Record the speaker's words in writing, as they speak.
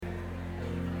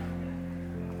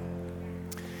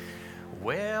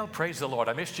Well, praise the Lord.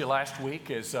 I missed you last week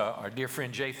as our dear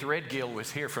friend Jay Threadgill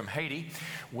was here from Haiti.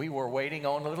 We were waiting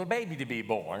on a little baby to be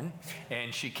born,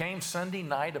 and she came Sunday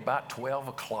night about 12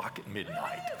 o'clock at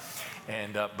midnight.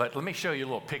 And but let me show you a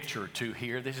little picture or two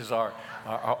here. This is our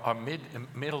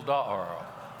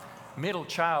middle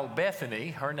child, Bethany.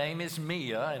 Her name is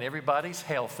Mia, and everybody's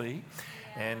healthy.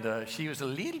 And she was a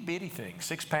little bitty thing,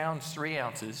 6 pounds, 3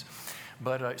 ounces.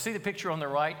 But see the picture on the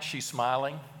right? She's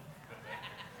smiling.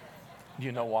 Do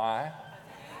you know why?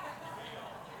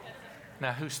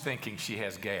 Now, who's thinking she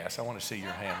has gas? I want to see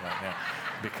your hand right now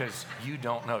because you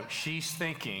don't know. She's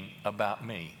thinking about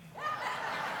me.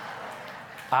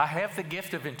 I have the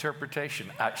gift of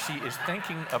interpretation. She is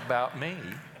thinking about me.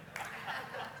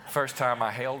 First time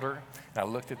I held her, I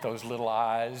looked at those little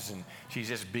eyes, and she's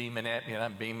just beaming at me, and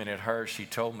I'm beaming at her. She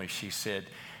told me, she said,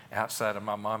 outside of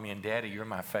my mommy and daddy, you're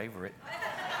my favorite.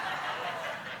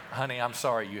 Honey, I'm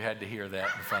sorry you had to hear that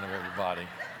in front of everybody.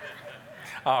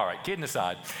 All right, kidding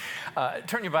aside.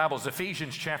 Turn your Bibles,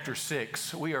 Ephesians chapter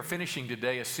 6. We are finishing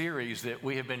today a series that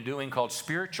we have been doing called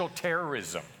Spiritual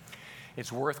Terrorism.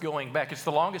 It's worth going back. It's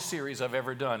the longest series I've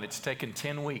ever done. It's taken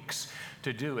 10 weeks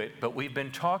to do it, but we've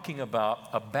been talking about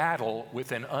a battle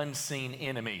with an unseen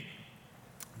enemy.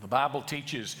 The Bible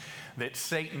teaches that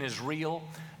Satan is real,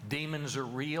 demons are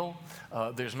real.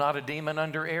 There's not a demon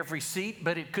under every seat,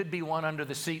 but it could be one under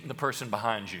the seat and the person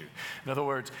behind you. In other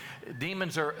words,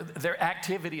 demons their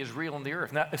activity is real on the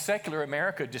earth. Now, secular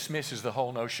America dismisses the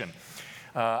whole notion.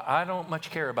 I don't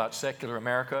much care about secular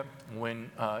America.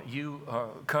 When you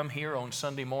come here on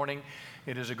Sunday morning,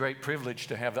 it is a great privilege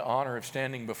to have the honor of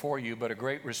standing before you, but a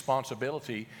great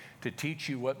responsibility to teach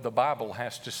you what the Bible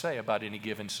has to say about any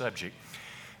given subject.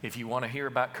 If you want to hear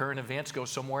about current events, go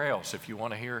somewhere else. If you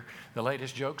want to hear the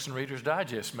latest jokes and Reader's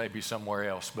Digest, maybe somewhere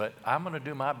else. But I'm going to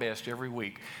do my best every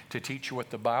week to teach you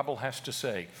what the Bible has to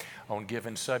say on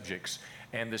given subjects.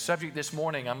 And the subject this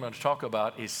morning I'm going to talk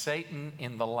about is Satan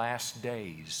in the last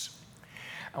days.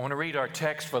 I want to read our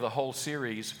text for the whole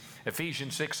series,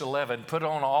 Ephesians 6:11. Put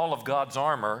on all of God's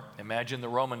armor, imagine the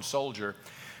Roman soldier,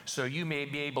 so you may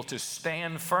be able to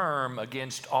stand firm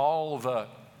against all the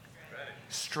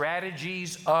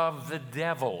strategies of the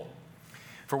devil.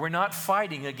 For we're not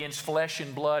fighting against flesh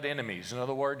and blood enemies. In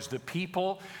other words, the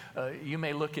people, you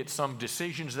may look at some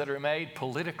decisions that are made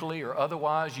politically or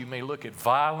otherwise. You may look at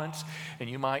violence and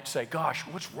you might say, gosh,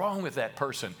 what's wrong with that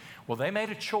person? Well, they made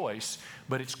a choice,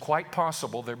 but it's quite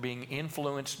possible they're being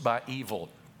influenced by evil.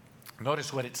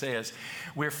 Notice what it says.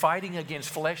 We're fighting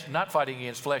against flesh, not fighting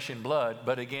against flesh and blood,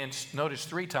 but against, notice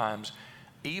 3 times,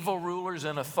 evil rulers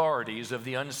and authorities of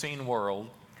the unseen world,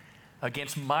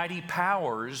 against mighty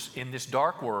powers in this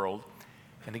dark world,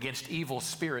 and against evil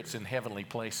spirits in heavenly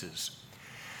places.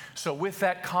 So with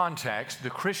that context,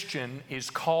 the Christian is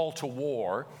called to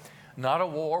war, not a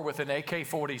war with an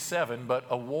AK-47, but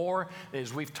a war,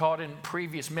 as we've taught in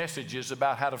previous messages,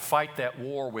 about how to fight that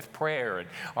war with prayer and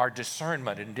our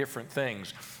discernment and different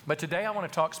things. But today I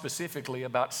want to talk specifically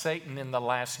about Satan in the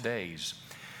last days.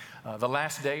 The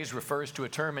last days refers to a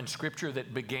term in Scripture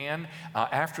that began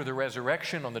after the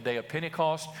resurrection on the day of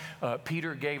Pentecost.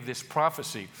 Peter gave this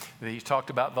prophecy that he talked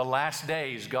about the last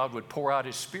days God would pour out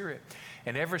His Spirit.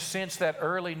 And ever since that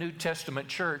early New Testament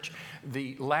church,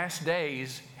 the last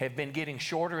days have been getting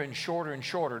shorter and shorter and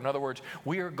shorter. In other words,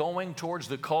 we are going towards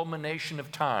the culmination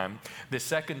of time, the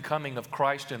second coming of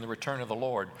Christ and the return of the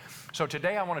Lord. So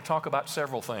today I want to talk about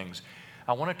several things.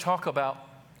 I want to talk about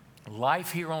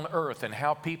life here on earth and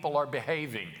how people are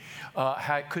behaving,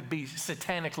 how it could be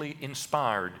satanically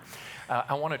inspired.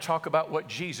 I want to talk about what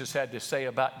Jesus had to say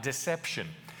about deception.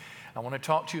 I want to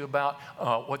talk to you about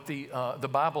what the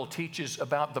Bible teaches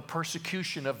about the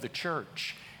persecution of the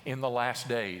church in the last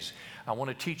days. I want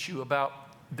to teach you about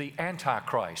the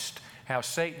Antichrist, how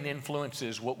Satan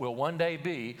influences what will one day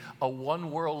be a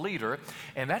one-world leader,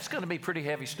 and that's going to be pretty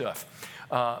heavy stuff.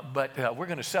 But we're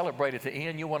going to celebrate at the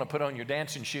end. You want to put on your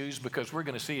dancing shoes because we're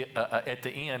going to see at the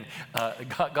end,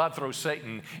 God throws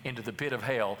Satan into the pit of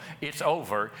hell. It's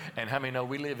over, and how many know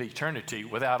we live eternity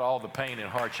without all the pain and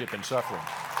hardship and suffering?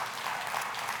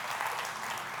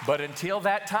 But until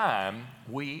that time,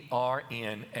 we are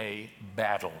in a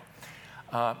battle.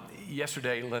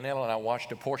 Yesterday, Linnell and I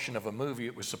watched a portion of a movie.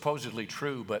 It was supposedly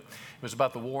true, but it was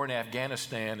about the war in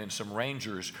Afghanistan, and some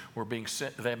Rangers were being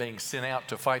sent out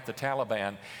to fight the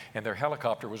Taliban, and their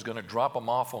helicopter was going to drop them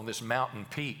off on this mountain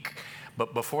peak.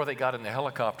 But before they got in the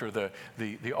helicopter,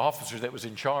 the officer that was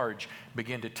in charge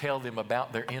began to tell them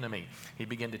about their enemy. He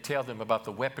began to tell them about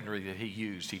the weaponry that he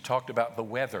used. He talked about the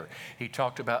weather. He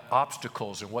talked about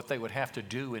obstacles and what they would have to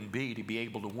do and be to be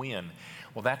able to win.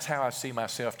 Well, that's how I see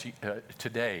myself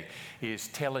today, is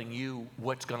telling you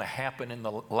what's going to happen in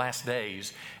the last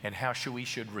days and how we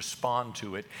should respond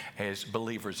to it as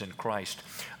believers in Christ.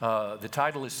 The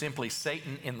title is simply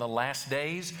Satan in the Last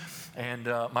Days, and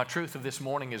my truth of this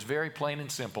morning is very plain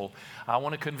and simple. I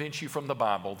want to convince you from the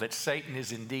Bible that Satan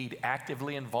is indeed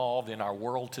actively involved in our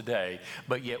world today,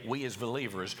 but yet we as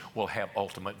believers will have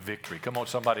ultimate victory. Come on,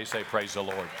 somebody say, praise the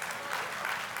Lord.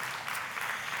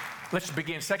 Let's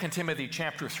begin 2 Timothy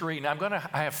chapter 3. Now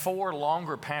I have 4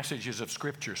 longer passages of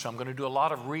Scripture, so I'm going to do a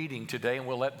lot of reading today, and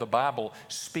we'll let the Bible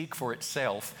speak for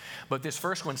itself. But this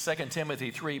first one, 2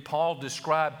 Timothy 3, Paul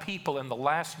described people in the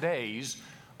last days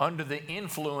under the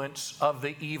influence of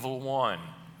the evil one.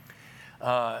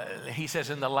 He says,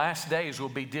 in the last days will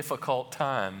be difficult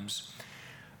times,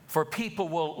 for people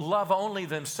will love only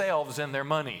themselves and their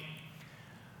money.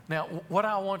 Now, what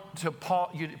I want to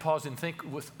you to pause and think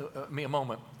with me a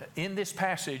moment. In this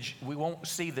passage, we won't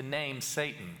see the name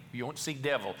Satan. You won't see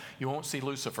devil. You won't see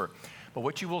Lucifer. But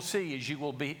what you will see is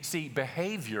see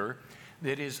behavior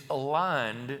that is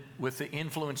aligned with the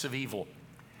influence of evil.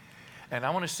 And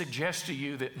I want to suggest to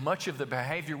you that much of the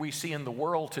behavior we see in the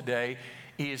world today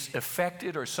is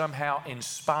affected or somehow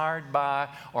inspired by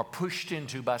or pushed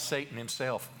into by Satan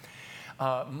himself.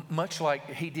 Much like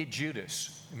he did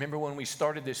Judas. Remember when we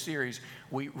started this series,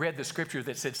 we read the scripture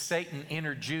that said Satan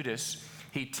entered Judas.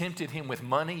 He tempted him with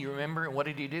money, you remember? And what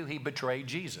did he do? He betrayed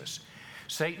Jesus.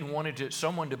 Satan wanted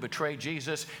someone to betray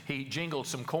Jesus. He jingled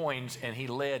some coins and he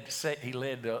led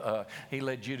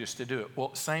Judas to do it.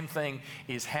 Well, same thing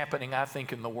is happening, I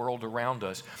think, in the world around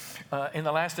us. In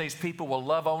the last days, people will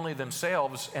love only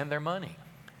themselves and their money.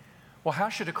 Well, how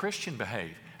should a Christian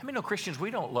behave? I mean, no, Christians,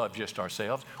 we don't love just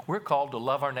ourselves. We're called to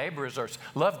love our neighbor as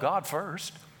love God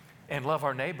first and love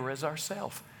our neighbor as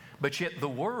ourselves. But yet the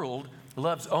world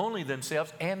loves only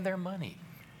themselves and their money.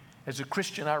 As a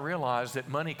Christian, I realize that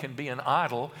money can be an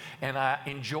idol, and I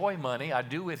enjoy money. I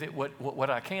do with it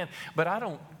what I can, but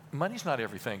money's not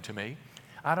everything to me.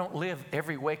 I don't live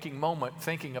every waking moment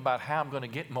thinking about how I'm going to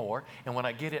get more, and when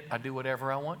I get it, I do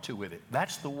whatever I want to with it.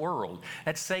 That's the world.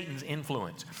 That's Satan's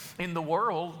influence. In the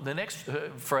world, the next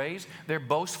phrase, they're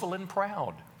boastful and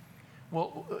proud.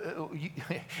 Well,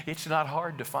 it's not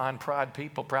hard to find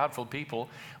proudful people,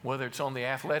 whether it's on the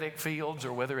athletic fields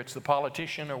or whether it's the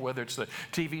politician or whether it's the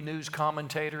TV news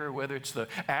commentator or whether it's the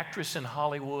actress in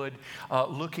Hollywood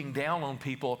looking down on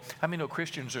people. I mean, no,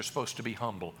 Christians are supposed to be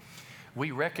humble.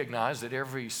 We recognize that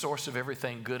every source of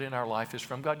everything good in our life is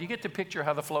from God. You get to picture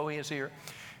how the flow is here?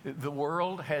 The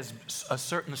world has a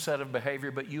certain set of behavior,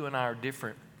 but you and I are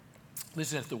different.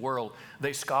 Listen to the world.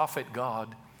 They scoff at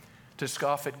God. To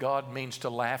scoff at God means to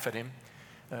laugh at him.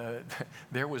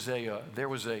 This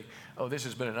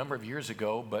has been a number of years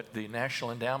ago, but the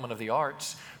National Endowment of the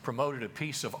Arts promoted a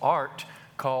piece of art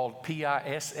called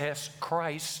PISS,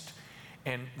 Christ.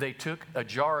 And they took a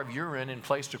jar of urine and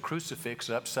placed a crucifix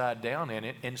upside down in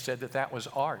it and said that was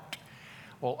art.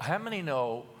 Well, how many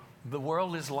know the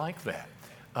world is like that?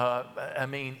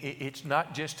 It's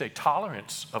not just a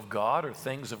tolerance of God or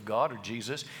things of God or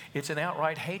Jesus. It's an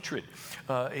outright hatred.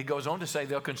 It goes on to say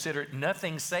they'll consider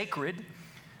nothing sacred.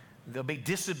 They'll be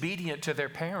disobedient to their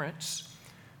parents.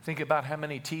 Think about how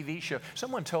many TV shows.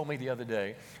 Someone told me the other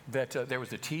day that there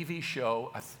was a TV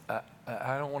show.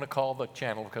 I don't want to call the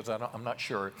channel because I'm not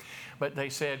sure. But they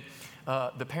said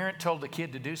the parent told the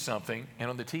kid to do something. And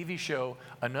on the TV show,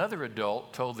 another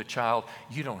adult told the child,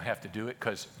 you don't have to do it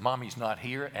because mommy's not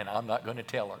here and I'm not going to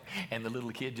tell her. And the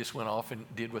little kid just went off and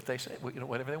did what they said,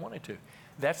 whatever they wanted to.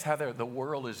 That's how the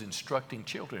world is instructing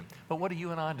children. But what do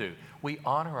you and I do? We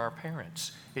honor our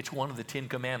parents. It's one of the 10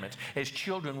 Commandments. As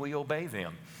children, we obey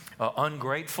them.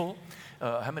 Ungrateful.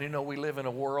 How many know we live in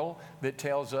a world that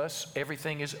tells us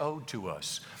everything is owed to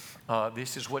us?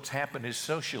 This is what's happened as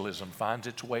socialism finds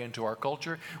its way into our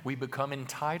culture. We become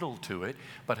entitled to it.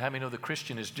 But how many know the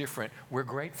Christian is different? We're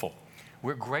grateful.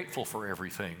 We're grateful for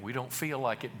everything. We don't feel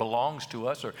like it belongs to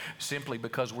us or simply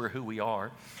because we're who we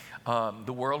are.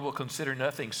 The world will consider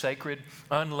nothing sacred,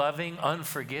 unloving,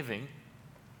 unforgiving.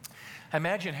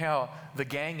 Imagine how the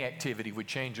gang activity would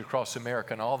change across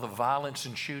America and all the violence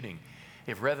and shooting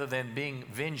if rather than being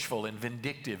vengeful and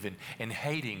vindictive and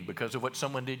hating because of what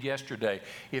someone did yesterday,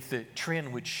 if the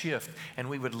trend would shift and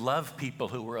we would love people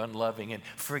who were unloving and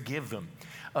forgive them.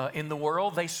 In the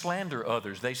world, they slander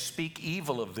others. They speak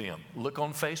evil of them. Look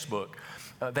on Facebook.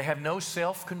 They have no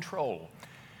self-control.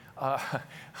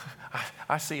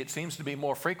 I see it seems to be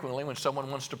more frequently when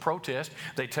someone wants to protest,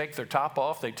 they take their top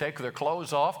off, they take their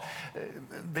clothes off,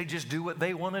 they just do what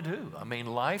they want to do. I mean,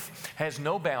 life has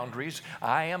no boundaries.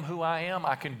 I am who I am.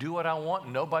 I can do what I want,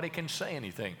 and nobody can say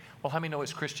anything. Well, how many know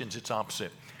as Christians it's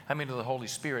opposite? How many know the Holy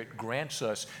Spirit grants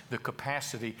us the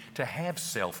capacity to have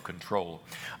self-control?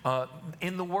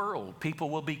 In the world, people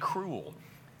will be cruel.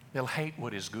 They'll hate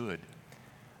what is good.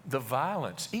 The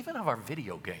violence, even of our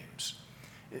video games,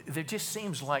 there just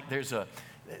seems like there's a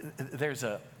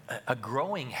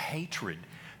growing hatred.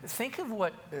 Think of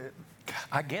what,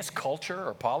 I guess, culture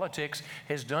or politics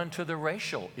has done to the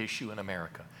racial issue in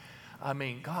America. I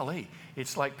mean, golly,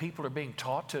 it's like people are being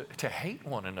taught to hate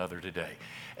one another today.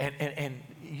 And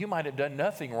you might have done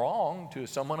nothing wrong to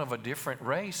someone of a different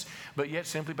race, but yet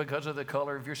simply because of the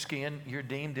color of your skin, you're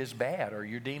deemed as bad or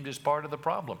you're deemed as part of the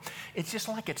problem. It's just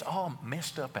like it's all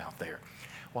messed up out there.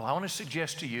 Well, I want to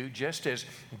suggest to you, just as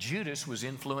Judas was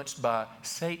influenced by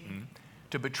Satan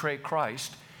to betray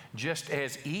Christ, just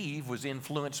as Eve was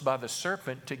influenced by the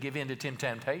serpent to give in to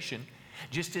temptation,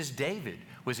 just as David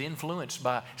was influenced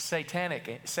by Satan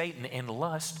and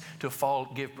lust to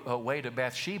give way to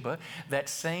Bathsheba, that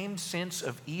same sense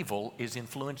of evil is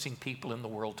influencing people in the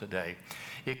world today.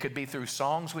 It could be through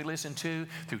songs we listen to,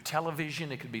 through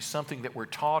television. It could be something that we're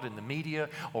taught in the media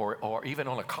or even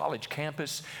on a college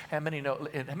campus. How many know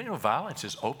violence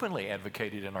is openly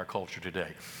advocated in our culture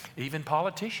today? Even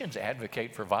politicians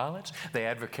advocate for violence. They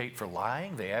advocate for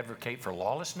lying. They advocate for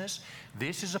lawlessness.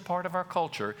 This is a part of our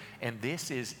culture, and this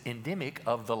is endemic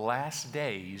of the last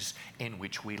days in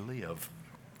which we live.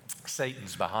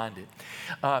 Satan's behind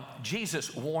it.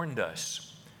 Jesus warned us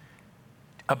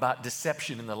about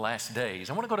deception in the last days.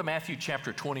 I want to go to Matthew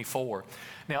chapter 24.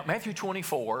 Now, Matthew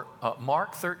 24,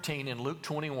 Mark 13, and Luke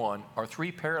 21 are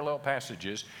three parallel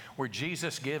passages where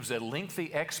Jesus gives a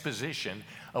lengthy exposition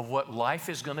of what life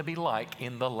is going to be like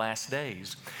in the last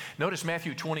days. Notice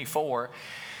Matthew 24,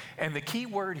 and the key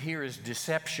word here is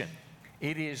deception.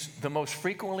 It is the most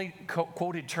frequently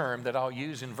quoted term that I'll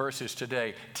use in verses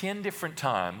today. 10 different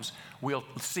times we'll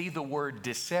see the word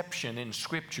deception in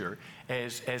Scripture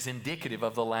as indicative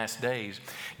of the last days.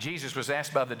 Jesus was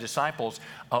asked by the disciples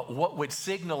what would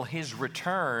signal his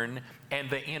return and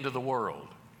the end of the world.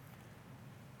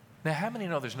 Now, how many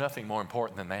know there's nothing more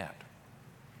important than that?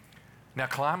 Now,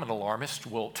 climate alarmists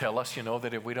will tell us,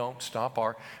 that if we don't stop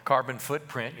our carbon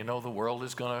footprint, the world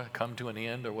is going to come to an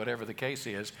end or whatever the case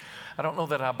is. I don't know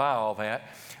that I buy all that,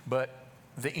 but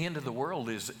the end of the world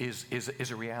is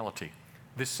a reality.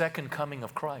 The second coming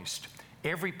of Christ.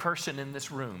 Every person in this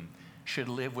room should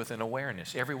live with an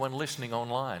awareness. Everyone listening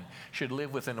online should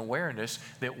live with an awareness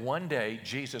that one day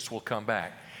Jesus will come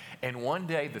back. And one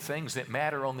day the things that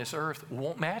matter on this earth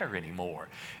won't matter anymore.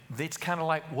 It's kind of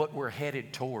like what we're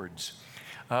headed towards.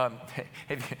 Have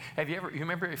you ever, you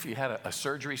remember if you had a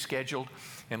surgery scheduled,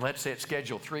 and let's say it's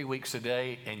scheduled 3 weeks a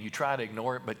day, and you try to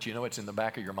ignore it, but it's in the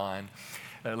back of your mind.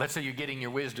 Let's say you're getting your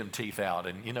wisdom teeth out,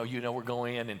 and we're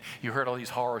going in, and you heard all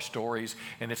these horror stories,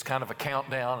 and it's kind of a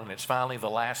countdown, and it's finally the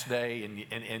last day,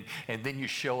 and then you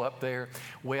show up there.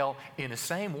 Well, in the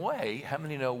same way, how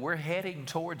many know we're heading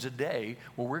towards a day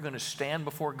where we're going to stand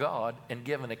before God and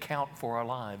give an account for our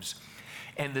lives?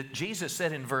 And Jesus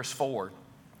said in verse 4,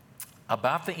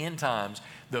 about the end times,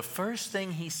 the first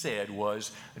thing he said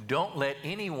was, don't let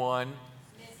anyone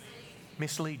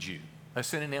mislead you. A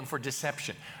synonym for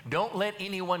deception. Don't let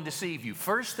anyone deceive you.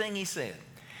 First thing he said.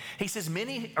 He says,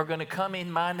 many are going to come in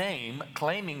my name,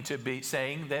 claiming to be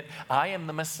saying that I am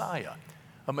the Messiah.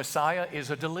 A Messiah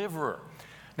is a deliverer.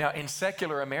 Now, in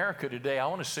secular America today, I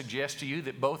want to suggest to you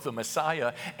that both the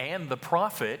Messiah and the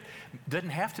prophet doesn't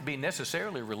have to be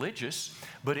necessarily religious,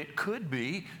 but it could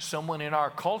be someone in our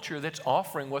culture that's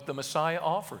offering what the Messiah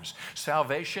offers.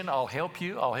 Salvation, I'll help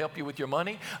you. I'll help you with your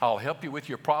money. I'll help you with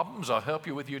your problems. I'll help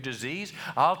you with your disease.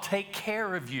 I'll take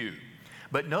care of you.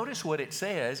 But notice what it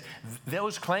says.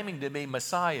 Those claiming to be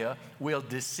Messiah will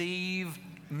deceive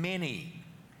many.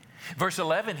 Verse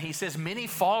 11, he says, many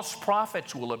false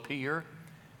prophets will appear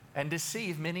and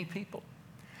deceive many people.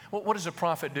 Well, what does a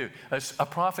prophet do? A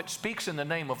prophet speaks in the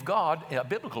name of God, a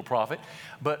biblical prophet,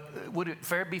 but would it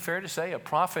be fair to say a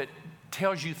prophet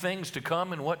tells you things to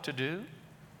come and what to do?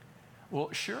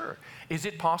 Well, sure. Is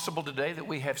it possible today that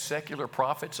we have secular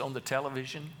prophets on the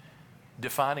television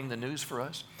defining the news for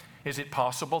us? Is it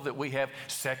possible that we have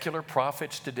secular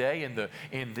prophets today in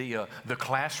the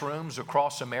classrooms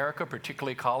across America,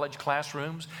 particularly college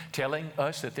classrooms, telling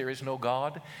us that there is no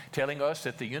God, telling us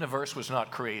that the universe was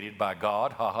not created by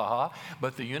God, ha ha ha,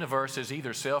 but the universe is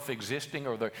either self-existing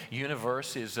or the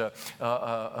universe is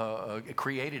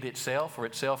created itself or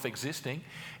it's self-existing?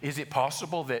 Is it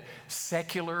possible that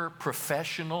secular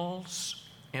professionals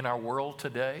in our world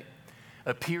today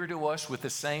appear to us with the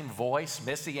same voice,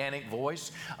 messianic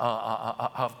voice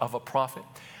of a prophet?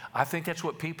 I think that's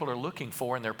what people are looking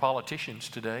for in their politicians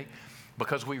today,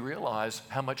 because we realize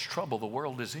how much trouble the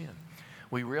world is in.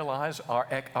 We realize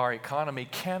our economy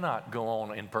cannot go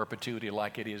on in perpetuity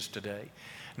like it is today.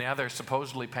 Now they're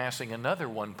supposedly passing another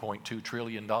 $1.2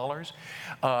 trillion.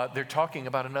 They're talking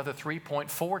about another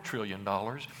 $3.4 trillion.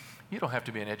 You don't have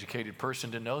to be an educated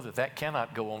person to know that that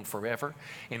cannot go on forever.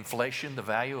 Inflation, the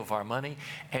value of our money,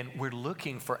 and we're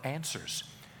looking for answers.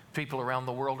 People around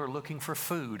the world are looking for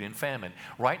food in famine.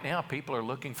 Right now, people are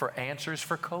looking for answers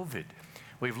for COVID.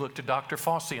 We've looked to Dr.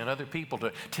 Fauci and other people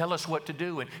to tell us what to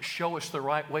do and show us the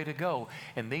right way to go.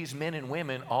 And these men and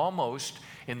women, almost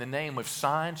in the name of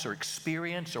science or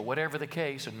experience or whatever the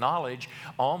case, and knowledge,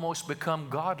 almost become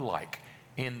godlike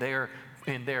in their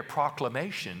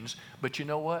proclamations. But you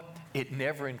know what? It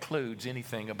never includes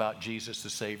anything about Jesus, the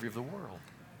Savior of the world.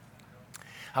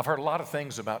 I've heard a lot of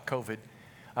things about COVID.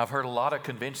 I've heard a lot of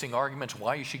convincing arguments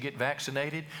why you should get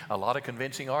vaccinated, a lot of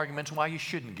convincing arguments why you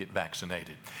shouldn't get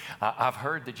vaccinated. I've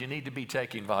heard that you need to be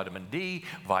taking vitamin D,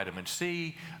 vitamin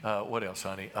C, what else,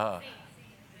 honey?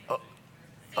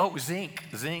 Zinc.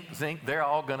 They're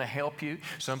all going to help you.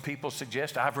 Some people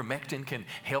suggest ivermectin can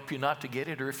help you not to get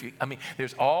it, or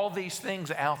there's all these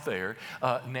things out there.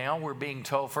 Now we're being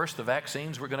told, first the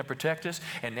vaccines were going to protect us,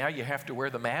 and now you have to wear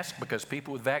the mask because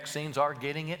people with vaccines are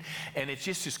getting it, and it's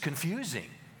just as confusing.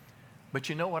 But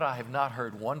you know what I have not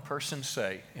heard one person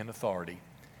say in authority?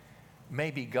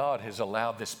 Maybe God has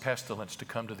allowed this pestilence to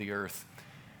come to the earth,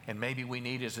 and maybe we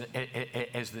need,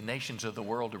 as the nations of the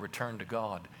world, to return to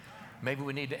God. Maybe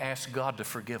we need to ask God to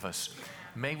forgive us.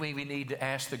 Maybe we need to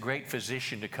ask the great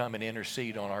physician to come and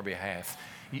intercede on our behalf.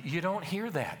 You don't hear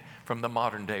that from the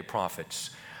modern day prophets.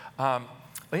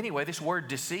 Anyway, this word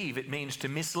deceive, it means to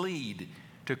mislead,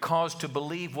 to cause to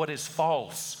believe what is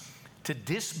false, to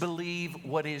disbelieve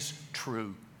what is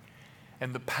true.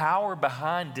 And the power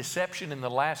behind deception in the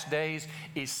last days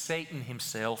is Satan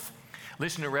himself.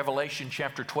 Listen to Revelation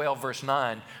chapter 12, verse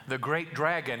 9. The great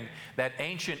dragon, that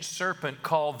ancient serpent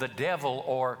called the devil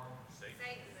or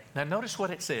Satan. Now notice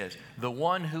what it says. The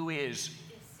one who is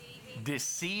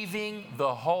deceiving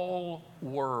the whole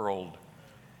world.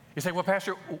 You say, well,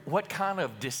 Pastor, what kind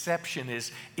of deception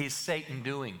is Satan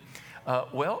doing?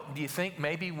 Well, do you think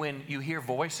maybe when you hear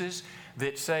voices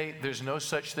that say there's no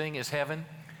such thing as heaven,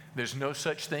 there's no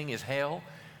such thing as hell,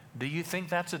 do you think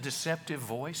that's a deceptive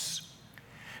voice?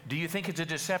 Do you think it's a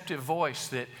deceptive voice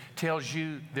that tells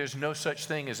you there's no such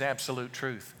thing as absolute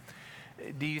truth?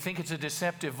 Do you think it's a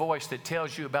deceptive voice that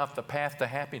tells you about the path to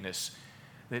happiness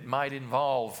that might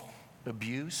involve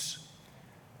abuse,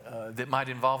 that might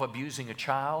involve abusing a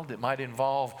child, that might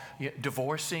involve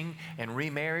divorcing and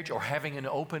remarriage, or having an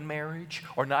open marriage,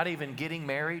 or not even getting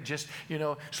married, just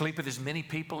sleep with as many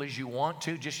people as you want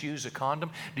to, just use a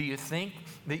condom? Do you think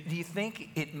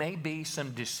it may be some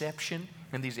deception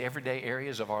in these everyday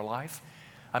areas of our life?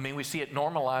 I mean, we see it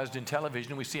normalized in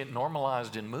television, we see it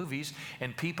normalized in movies,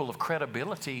 and people of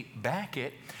credibility back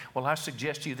it. Well, I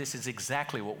suggest to you this is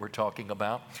exactly what we're talking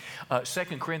about. 2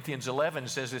 Corinthians 11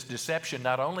 says this deception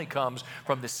not only comes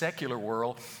from the secular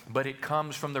world, but it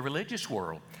comes from the religious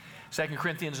world. 2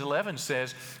 Corinthians 11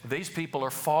 says these people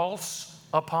are false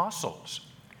apostles.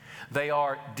 They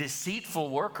are deceitful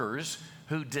workers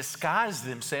who disguise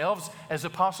themselves as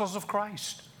apostles of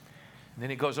Christ. And then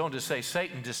he goes on to say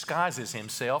Satan disguises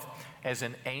himself as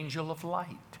an angel of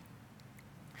light.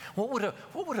 What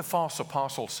would a false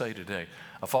apostle say today?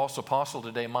 A false apostle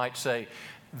today might say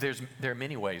there are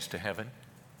many ways to heaven.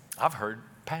 I've heard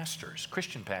pastors,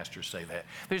 Christian pastors, say that.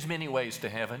 There's many ways to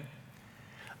heaven.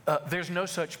 There's no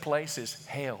such place as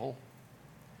hell.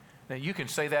 Now you can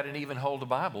say that and even hold the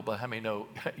Bible, but how many know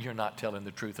you're not telling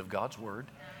the truth of God's word?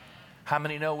 How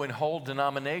many know when whole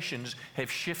denominations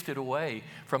have shifted away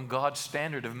from God's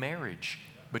standard of marriage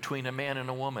between a man and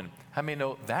a woman? How many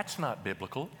know that's not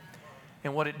biblical?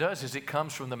 And what it does is it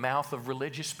comes from the mouth of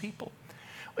religious people.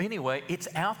 Anyway, it's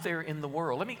out there in the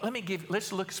world.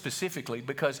 Let's look specifically,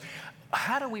 because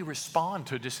how do we respond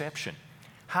to deception?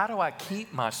 How do I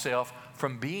keep myself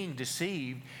from being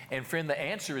deceived? And friend, the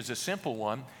answer is a simple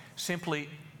one. Simply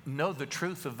know the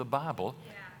truth of the Bible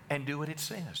and do what it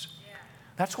says.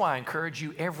 That's why I encourage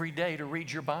you every day to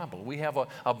read your Bible. We have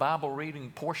a Bible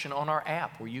reading portion on our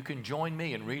app where you can join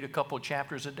me and read a couple of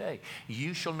chapters a day.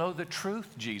 You shall know the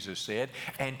truth, Jesus said,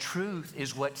 and truth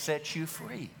is what sets you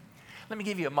free. Let me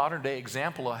give you a modern day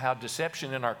example of how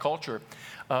deception in our culture.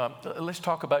 Let's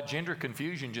talk about gender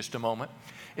confusion just a moment.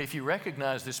 If you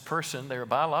recognize this person, they're a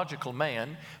biological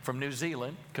man from New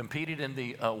Zealand, competed in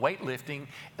the weightlifting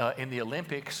in the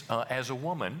Olympics as a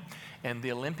woman, and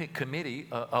the Olympic Committee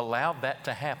allowed that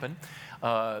to happen.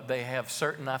 They have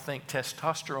certain, I think,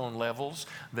 testosterone levels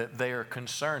that they are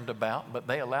concerned about, but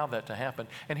they allow that to happen.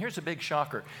 And here's a big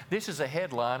shocker. This is a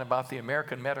headline about the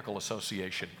American Medical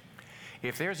Association.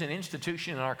 If there's an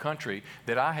institution in our country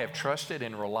that I have trusted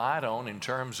and relied on in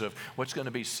terms of what's going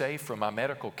to be safe for my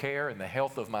medical care and the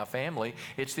health of my family,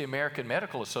 it's the American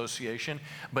Medical Association.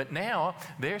 But now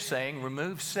they're saying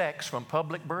remove sex from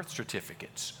public birth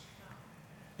certificates.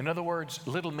 In other words,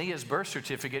 little Mia's birth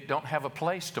certificate don't have a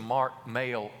place to mark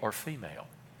male or female.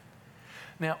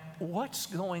 Now, what's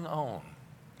going on?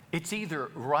 It's either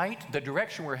right, the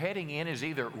direction we're heading in is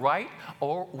either right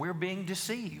or we're being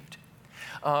deceived.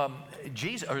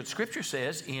 Scripture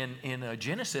says in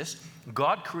Genesis,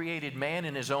 God created man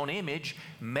in his own image,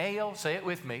 male, say it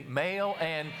with me, male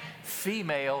and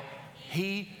female,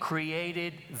 he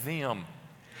created them.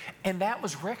 And that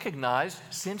was recognized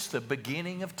since the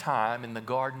beginning of time in the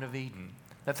Garden of Eden.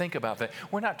 Now think about that.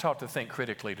 We're not taught to think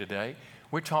critically today.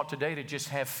 We're taught today to just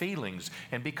have feelings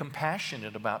and be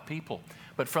compassionate about people.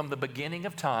 But from the beginning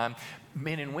of time,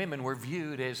 men and women were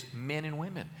viewed as men and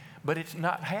women. But it's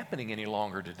not happening any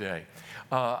longer today.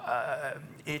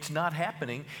 It's not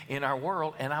happening in our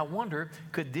world. And I wonder,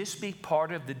 could this be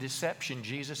part of the deception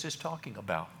Jesus is talking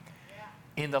about?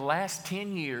 Yeah. In the last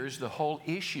 10 years, the whole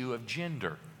issue of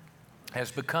gender has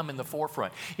become in the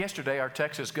forefront. Yesterday, our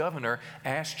Texas governor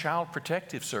asked Child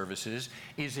Protective Services,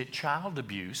 is it child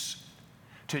abuse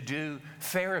to do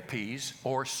therapies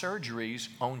or surgeries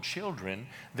on children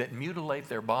that mutilate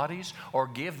their bodies or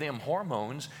give them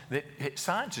hormones that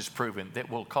science has proven that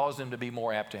will cause them to be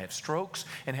more apt to have strokes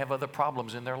and have other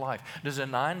problems in their life? Does a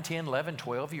 9, 10, 11,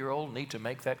 12-year-old need to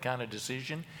make that kind of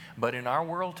decision? But in our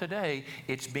world today,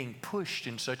 it's being pushed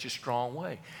in such a strong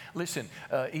way. Listen,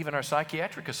 even our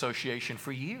Psychiatric Association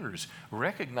for years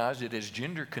recognized it as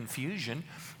gender confusion,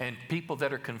 and people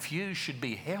that are confused should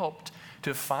be helped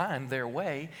to find their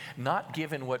way, not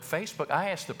given what Facebook.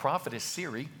 I asked the prophetess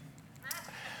Siri,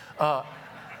 how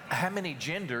many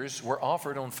genders were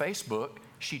offered on Facebook?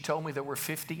 She told me there were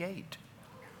 58.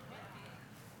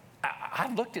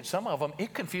 I looked at some of them.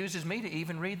 It confuses me to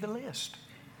even read the list.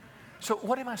 So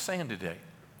what am I saying today?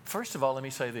 First of all, let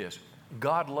me say this.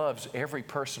 God loves every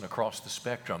person across the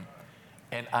spectrum,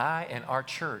 and I and our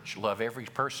church love every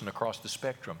person across the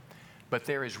spectrum. But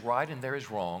there is right and there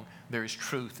is wrong. There is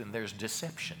truth and there's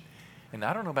deception. And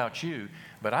I don't know about you,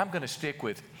 but I'm going to stick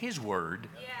with His word,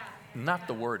 not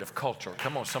the word of culture.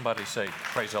 Come on, somebody say,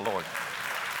 praise the Lord.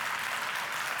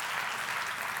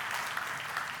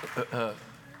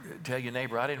 Tell your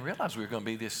neighbor, I didn't realize we were going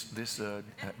to be this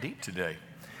deep today.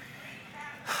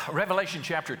 Revelation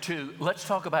chapter 2, let's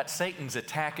talk about Satan's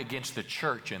attack against the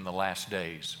church in the last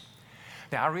days.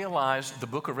 Now, I realize the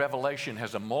book of Revelation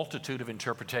has a multitude of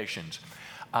interpretations.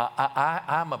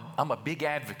 I'm a big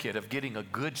advocate of getting a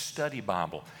good study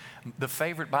Bible. The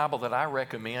favorite Bible that I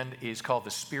recommend is called the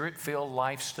Spirit-Filled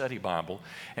Life Study Bible,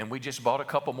 and we just bought a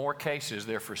couple more cases.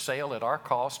 They're for sale at our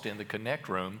cost in the Connect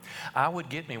room. I would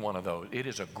get me one of those. It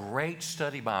is a great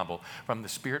study Bible from the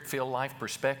Spirit-Filled Life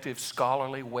perspective,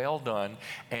 scholarly, well done,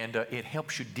 and it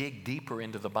helps you dig deeper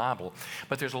into the Bible.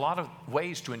 But there's a lot of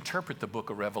ways to interpret the book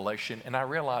of Revelation, and I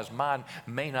realize mine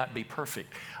may not be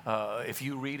perfect. If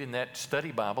you read in that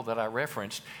study Bible that I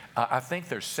referenced, I think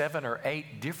there's 7 or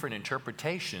 8 different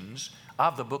interpretations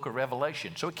of the book of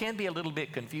Revelation. So it can be a little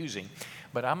bit confusing,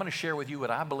 but I'm going to share with you what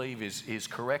I believe is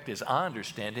correct as I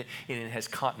understand it, and it has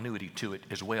continuity to it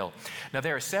as well. Now,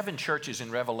 there are 7 churches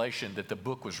in Revelation that the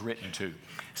book was written to.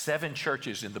 7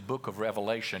 churches in the book of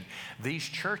Revelation. These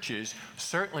churches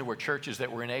certainly were churches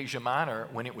that were in Asia Minor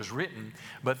when it was written,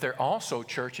 but they're also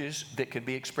churches that could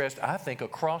be expressed, I think,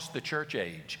 across the church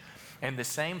age. And the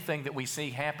same thing that we see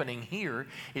happening here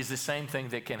is the same thing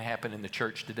that can happen in the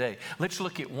church today. Let's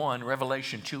look at one,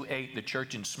 Revelation 2:8, the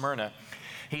church in Smyrna.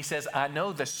 He says, I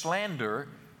know the slander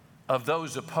of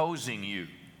those opposing you.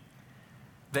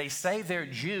 They say they're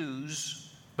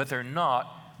Jews, but they're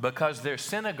not, because their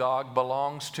synagogue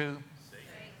belongs to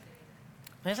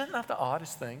Satan. Isn't that not the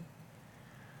oddest thing?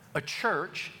 A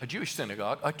church, a Jewish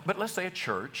synagogue, but let's say a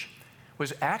church,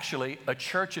 was actually a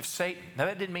church of Satan. Now,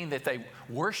 that didn't mean that they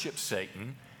worshiped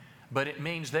Satan. but it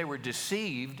means they were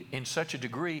deceived in such a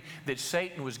degree that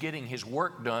Satan was getting his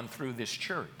work done through this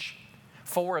church.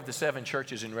 4 of the 7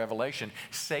 churches in Revelation,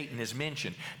 Satan is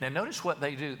mentioned. Now notice what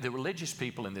they do. The religious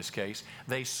people in this case,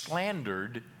 they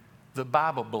slandered the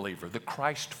Bible believer, the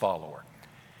Christ follower.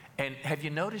 And have you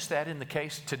noticed that in the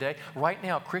case today? Right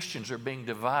now, Christians are being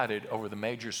divided over the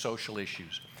major social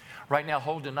issues. Right now,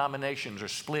 whole denominations are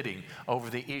splitting over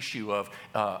the issue of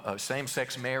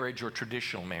same-sex marriage or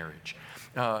traditional marriage.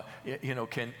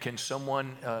 Can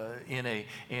someone in a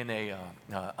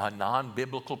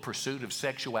non-biblical pursuit of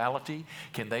sexuality,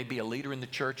 can they be a leader in the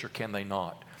church or can they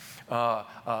not?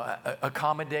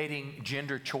 Accommodating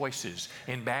gender choices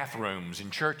in bathrooms,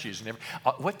 in churches, and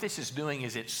what this is doing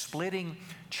is it's splitting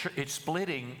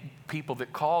people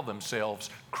that call themselves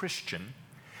Christian.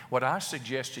 What I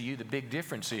suggest to you, the big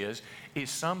difference is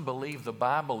some believe the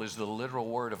Bible is the literal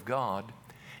Word of God,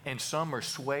 and some are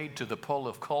swayed to the pull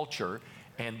of culture,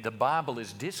 and the Bible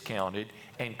is discounted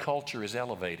and culture is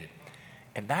elevated.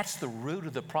 And that's the root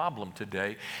of the problem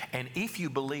today. And if you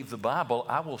believe the Bible,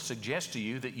 I will suggest to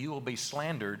you that you will be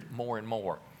slandered more and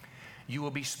more. You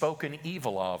will be spoken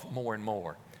evil of more and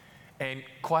more. And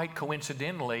quite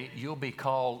coincidentally, you'll be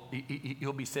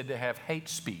said to have hate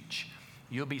speech.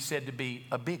 You'll be said to be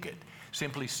a bigot,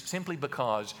 simply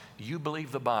because you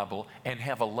believe the Bible and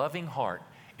have a loving heart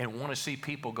and want to see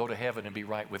people go to heaven and be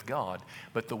right with God,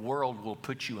 but the world will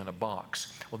put you in a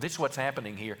box. Well, this is what's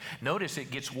happening here. Notice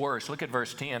it gets worse. Look at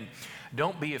verse 10.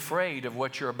 Don't be afraid of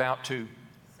what you're about to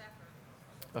suffer.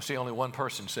 I see only one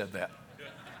person said that.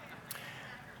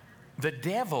 The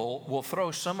devil will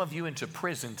throw some of you into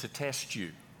prison to test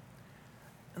you.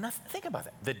 And now think about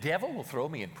that. The devil will throw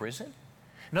me in prison?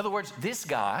 In other words, this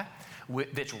guy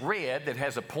that's red, that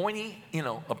has a pointy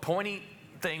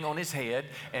thing on his head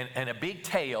and a big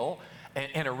tail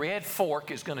and a red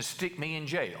fork is going to stick me in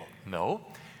jail. No,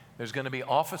 there's going to be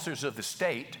officers of the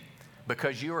state.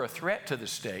 Because you're a threat to the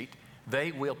state,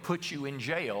 they will put you in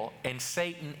jail, and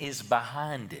Satan is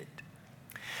behind it.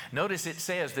 Notice it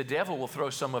says the devil will throw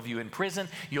some of you in prison.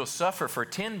 You'll suffer for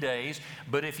 10 days,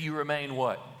 but if you remain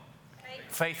what?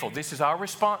 Faithful. This is our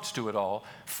response to it all.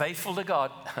 Faithful to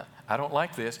God. I don't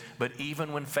like this, but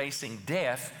even when facing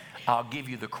death, I'll give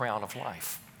you the crown of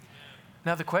life.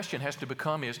 Now the question has to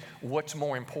become is, what's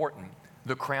more important?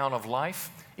 The crown of life,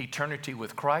 eternity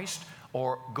with Christ,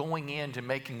 or going into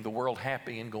making the world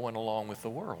happy and going along with the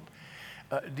world?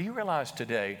 Do you realize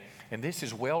today, and this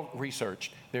is well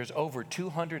researched, there's over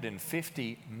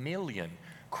 250 million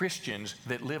Christians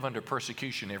that live under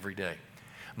persecution every day.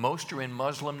 Most are in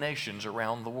Muslim nations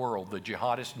around the world, the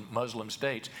jihadist Muslim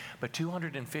states, but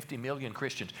 250 million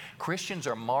Christians. Christians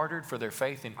are martyred for their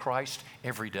faith in Christ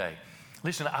every day.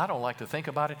 Listen, I don't like to think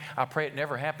about it. I pray it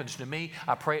never happens to me.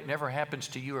 I pray it never happens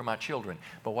to you or my children.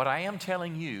 But what I am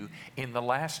telling you, in the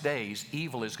last days,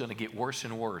 evil is going to get worse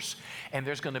and worse. And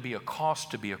there's going to be a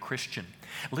cost to be a Christian.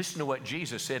 Listen to what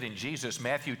Jesus said in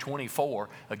Matthew 24,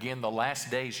 again, the last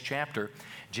days chapter.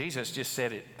 Jesus just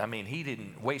said it. I mean, he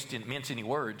didn't mince any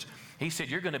words. He said,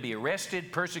 you're going to be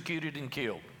arrested, persecuted, and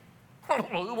killed.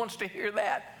 Who wants to hear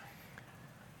that?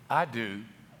 I do,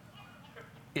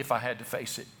 if I had to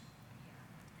face it.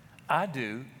 I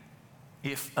do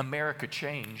if America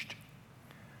changed.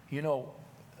 You know,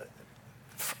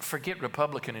 forget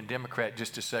Republican and Democrat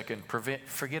just a second.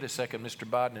 Forget a second Mr.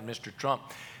 Biden and Mr. Trump.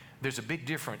 There's a big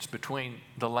difference between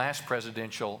the last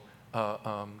presidential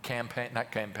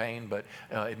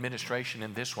administration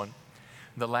and this one.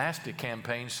 The last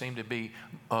campaign seemed to be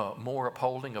more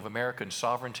upholding of American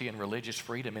sovereignty and religious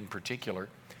freedom in particular.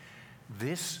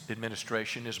 This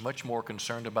administration is much more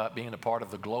concerned about being a part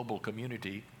of the global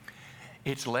community.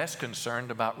 It's less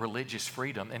concerned about religious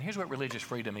freedom. And here's what religious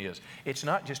freedom is. It's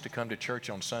not just to come to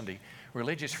church on Sunday.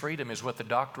 Religious freedom is what the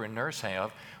doctor and nurse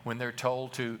have when they're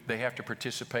told they have to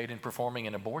participate in performing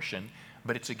an abortion,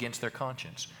 but it's against their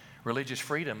conscience. Religious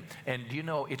freedom, and do you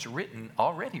know it's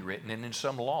already written, and in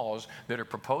some laws that are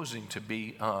proposing to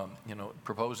be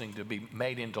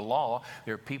made into law,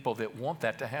 there are people that want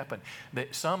that to happen.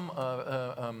 That some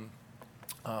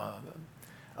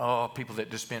people that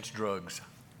dispense drugs.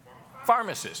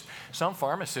 Pharmacists. Some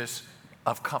pharmacists,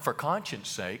 for conscience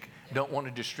sake, don't want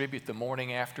to distribute the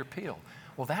morning after pill.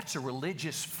 Well, that's a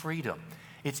religious freedom.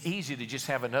 It's easy to just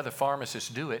have another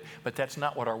pharmacist do it, but that's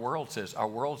not what our world says. Our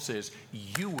world says,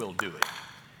 you will do it.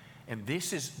 And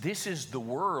this is the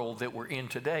world that we're in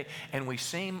today, and we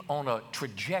seem on a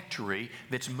trajectory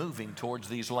that's moving towards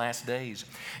these last days.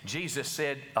 Jesus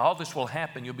said, all this will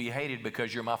happen, you'll be hated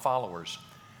because you're my followers.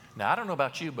 Now, I don't know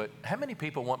about you, but how many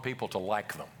people want people to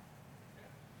like them?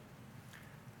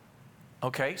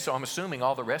 Okay, so I'm assuming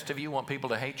all the rest of you want people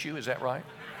to hate you, is that right?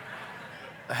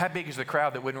 How big is the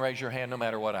crowd that wouldn't raise your hand no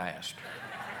matter what I asked?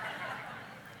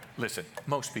 Listen,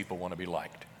 most people want to be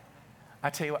liked. I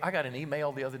tell you what, I got an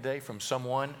email the other day from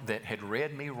someone that had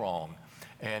read me wrong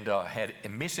and had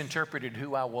misinterpreted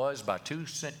who I was by two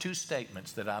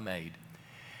statements that I made.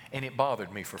 And it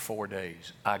bothered me for 4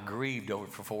 days. I grieved over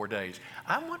it for 4 days.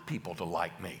 I want people to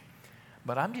like me.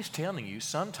 But I'm just telling you,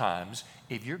 sometimes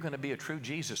if you're going to be a true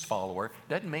Jesus follower,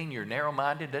 doesn't mean you're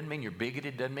narrow-minded, doesn't mean you're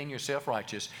bigoted, doesn't mean you're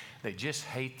self-righteous. They just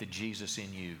hate the Jesus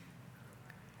in you.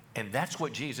 And that's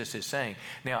what Jesus is saying.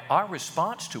 Now, our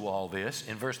response to all this,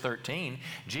 in verse 13,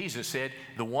 Jesus said,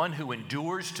 the one who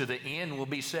endures to the end will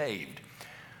be saved.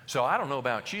 So I don't know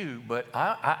about you, but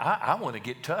I want to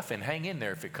get tough and hang in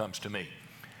there if it comes to me.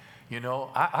 You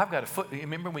know, I've got a foot.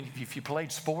 Remember if you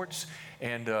played sports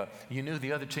and you knew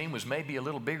the other team was maybe a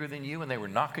little bigger than you and they were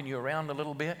knocking you around a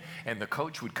little bit, and the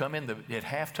coach would come in at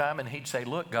halftime and he'd say,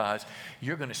 look, guys,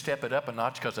 you're going to step it up a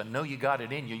notch because I know you got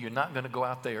it in you. You're not going to go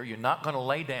out there. You're not going to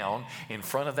lay down in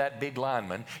front of that big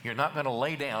lineman. You're not going to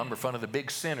lay down in front of the big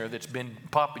center that's been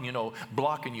popping,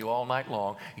 blocking you all night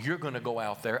long. You're going to go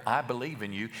out there. I believe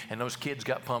in you. And those kids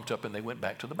got pumped up and they went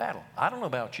back to the battle. I don't know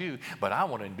about you, but I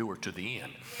want to endure to the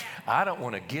end. I don't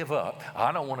want to give up.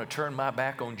 I don't want to turn my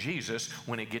back on Jesus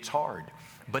when it gets hard.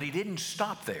 But he didn't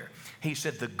stop there. He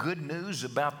said the good news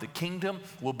about the kingdom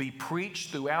will be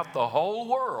preached throughout the whole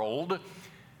world,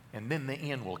 and then the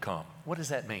end will come. What does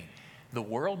that mean? The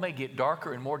world may get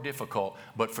darker and more difficult,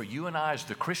 but for you and I as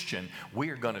the Christian, we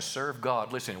are going to serve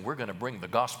God. Listen, we're going to bring the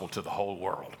gospel to the whole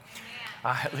world.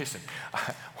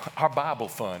 Our Bible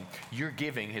fund, your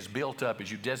giving has built up as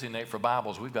you designate for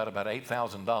Bibles. We've got about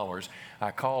 $8,000.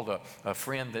 I called a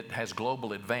friend that has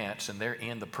Global Advance, and they're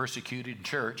in the persecuted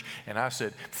church. And I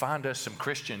said, find us some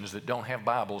Christians that don't have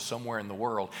Bibles somewhere in the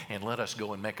world, and let us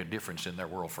go and make a difference in their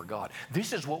world for God.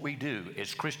 This is what we do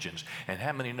as Christians. And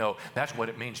how many know that's what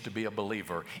it means to be a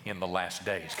believer in the last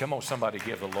days? Come on, somebody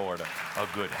give the Lord a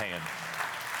good hand.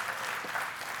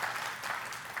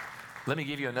 Let me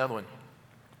give you another one.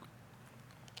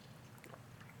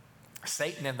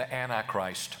 Satan and the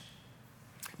Antichrist.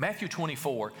 Matthew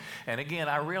 24, and again,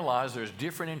 I realize there's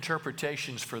different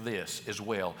interpretations for this as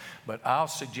well, but I'll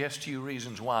suggest to you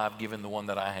reasons why I've given the one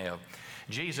that I have.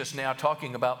 Jesus, now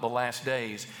talking about the last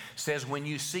days, says, when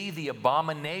you see the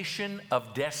abomination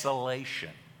of desolation.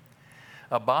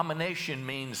 Abomination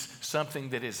means something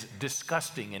that is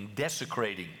disgusting and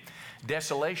desecrating.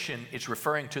 Desolation, it's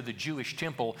referring to the Jewish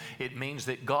temple. It means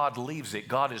that God leaves it.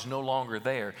 God is no longer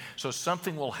there. So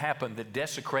something will happen that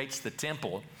desecrates the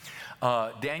temple.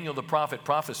 Daniel the prophet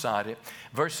prophesied it.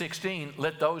 Verse 16,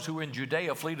 let those who are in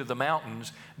Judea flee to the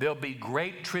mountains. There'll be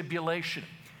great tribulation.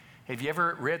 Have you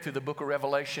ever read through the book of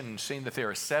Revelation and seen that there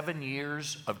are 7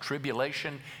 years of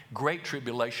tribulation, great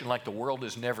tribulation like the world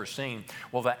has never seen?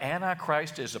 Well, the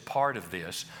Antichrist is a part of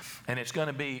this, and it's going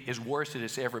to be as worse as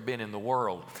it's ever been in the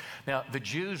world. Now, the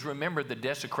Jews remembered the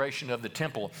desecration of the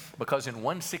temple because in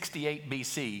 168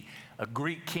 BC, a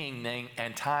Greek king named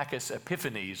Antiochus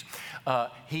Epiphanes,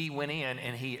 he went in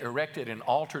and he erected an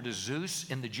altar to Zeus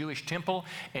in the Jewish temple,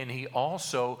 and he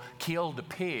also killed a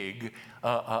pig,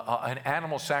 an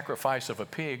animal sacrifice of a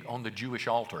pig on the Jewish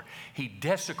altar. He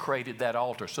desecrated that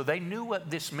altar. So they knew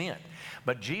what this meant.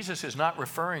 But Jesus is not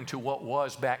referring to what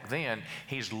was back then.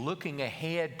 He's looking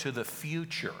ahead to the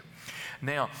future.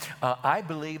 Now, I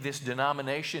believe this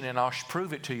denomination, and I'll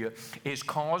prove it to you, is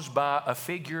caused by a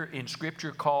figure in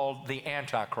Scripture called the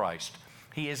Antichrist.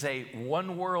 He is a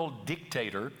one-world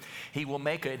dictator. He will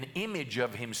make an image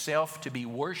of himself to be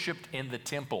worshiped in the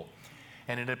temple.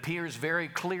 And it appears very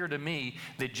clear to me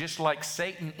that just like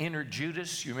Satan entered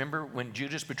Judas, you remember when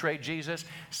Judas betrayed Jesus?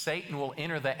 Satan will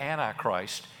enter the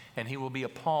Antichrist, and he will be a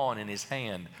pawn in his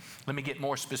hand. Let me get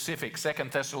more specific. 2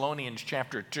 Thessalonians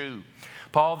chapter 2.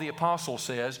 Paul the apostle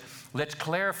says, let's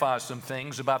clarify some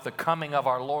things about the coming of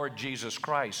our Lord Jesus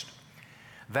Christ.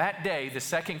 That day, the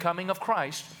second coming of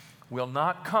Christ, will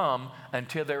not come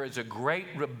until there is a great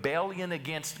rebellion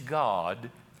against God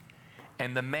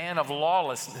and the man of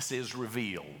lawlessness is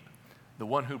revealed, the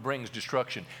one who brings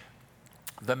destruction.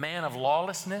 The man of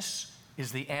lawlessness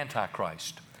is the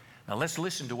Antichrist. Now let's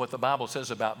listen to what the Bible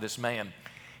says about this man.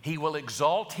 He will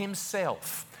exalt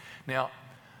himself. Now,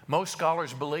 most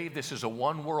scholars believe this is a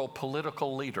one-world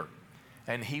political leader,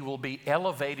 and he will be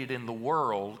elevated in the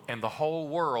world, and the whole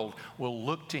world will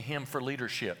look to him for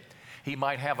leadership. He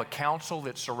might have a council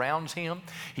that surrounds him.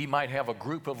 He might have a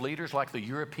group of leaders like the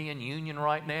European Union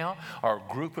right now, or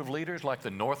a group of leaders like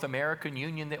the North American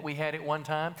Union that we had at one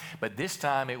time. But this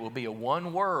time it will be a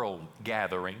one world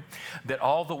gathering that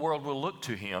all the world will look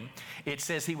to him. It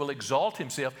says he will exalt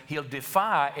himself. He'll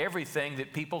defy everything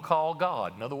that people call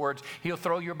God. In other words, he'll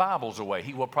throw your Bibles away.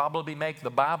 He will probably make the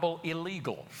Bible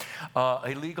illegal,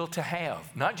 illegal to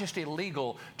have. Not just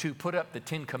illegal to put up the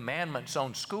 10 Commandments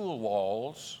on school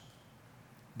walls,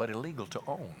 but illegal to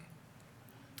own.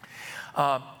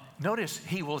 Notice,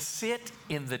 he will sit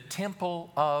in the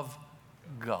temple of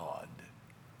God.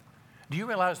 Do you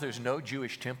realize there's no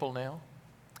Jewish temple now?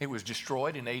 It was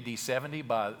destroyed in AD 70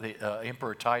 by the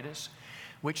Emperor Titus,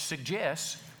 which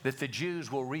suggests that the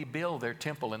Jews will rebuild their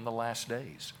temple in the last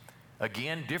days.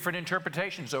 Again, different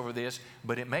interpretations over this,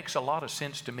 but it makes a lot of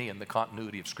sense to me in the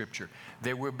continuity of Scripture.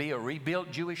 There will be a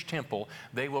rebuilt Jewish temple.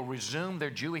 They will resume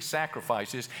their Jewish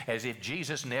sacrifices as if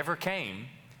Jesus never came,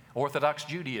 Orthodox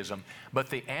Judaism, but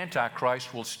the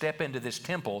Antichrist will step into this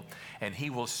temple and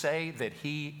he will say that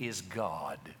he is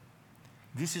God.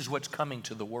 This is what's coming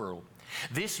to the world.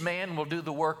 This man will do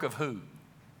the work of who?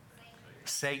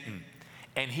 Satan.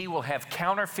 And he will have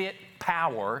counterfeit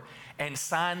power and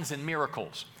signs and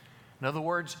miracles. In other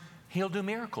words, he'll do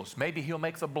miracles. Maybe he'll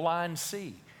make the blind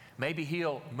see. Maybe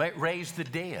he'll raise the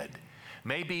dead.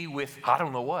 Maybe with, I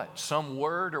don't know what, some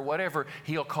word or whatever,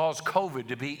 he'll cause COVID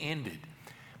to be ended.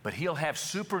 But he'll have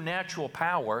supernatural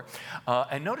power.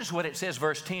 And notice what it says,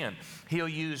 verse 10. He'll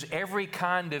use every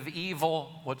kind of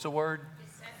evil, what's the word?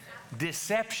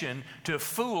 Deception to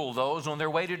fool those on their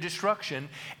way to destruction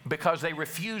because they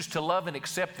refuse to love and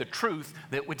accept the truth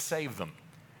that would save them.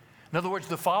 In other words,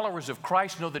 the followers of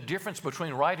Christ know the difference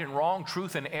between right and wrong,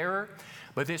 truth and error,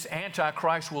 but this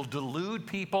Antichrist will delude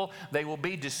people, they will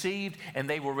be deceived, and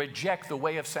they will reject the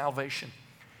way of salvation.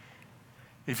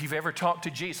 If you've ever talked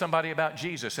to somebody about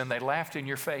Jesus and they laughed in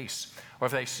your face, or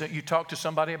if you talked to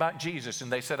somebody about Jesus and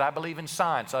they said, I believe in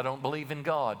science, I don't believe in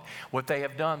God, what they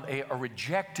have done, they are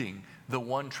rejecting the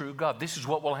one true God. This is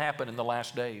what will happen in the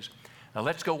last days. Now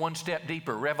let's go one step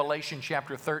deeper. Revelation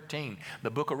chapter 13. The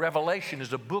book of Revelation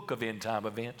is a book of end time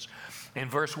events. In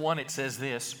verse 1 it says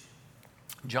this,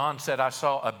 John said, I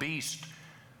saw a beast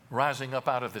rising up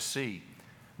out of the sea.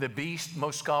 The beast,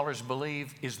 most scholars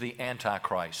believe, is the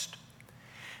Antichrist.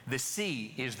 The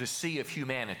sea is the sea of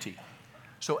humanity.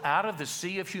 So out of the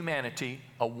sea of humanity,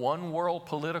 a one world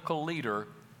political leader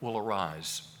will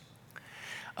arise.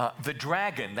 The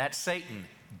dragon, that's Satan,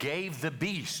 gave the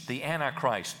beast, the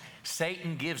Antichrist.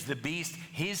 Satan gives the beast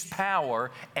his power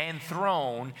and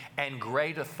throne and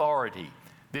great authority.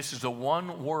 This is a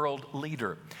one world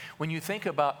leader. When you think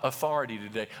about authority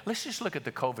today, let's just look at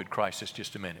the COVID crisis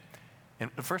just a minute.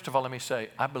 And first of all, let me say,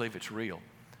 I believe it's real.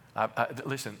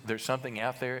 Listen, there's something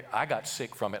out there. I got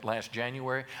sick from it last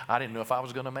January. I didn't know if I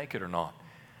was going to make it or not.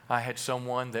 I had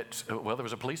someone there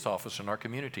was a police officer in our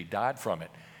community, died from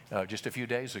it just a few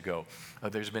days ago.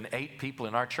 There's been 8 people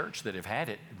in our church that have had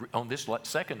it on this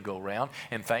second go round,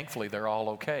 and thankfully they're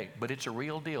all okay. But it's a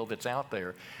real deal that's out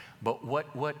there. But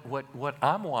what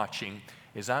I'm watching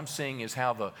is I'm seeing is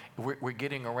how we're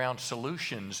getting around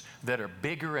solutions that are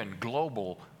bigger and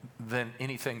global than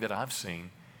anything that I've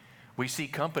seen. We see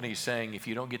companies saying, if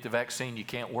you don't get the vaccine, you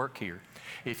can't work here.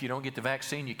 If you don't get the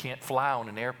vaccine, you can't fly on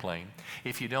an airplane.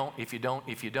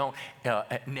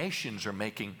 Nations are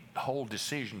making whole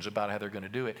decisions about how they're going to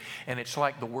do it. And it's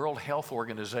like the World Health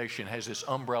Organization has this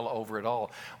umbrella over it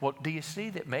all. Well, do you see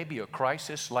that maybe a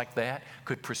crisis like that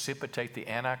could precipitate the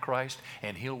Antichrist,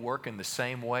 and he'll work in the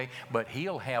same way, but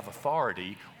he'll have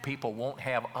authority. People won't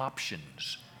have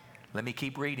options. Let me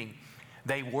keep reading.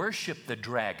 They worship the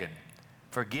dragon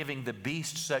for giving the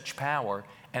beast such power,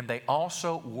 and they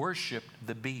also worshiped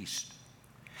the beast.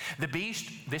 The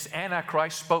beast, this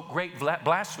Antichrist, spoke great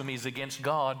blasphemies against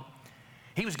God.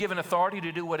 He was given authority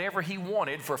to do whatever he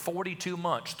wanted for 42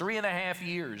 months, 3.5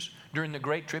 years during the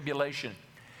Great Tribulation.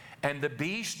 And the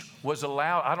beast was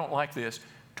allowed, I don't like this,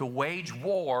 to wage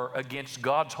war against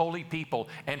God's holy people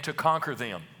and to conquer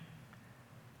them.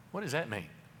 What does that mean?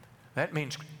 That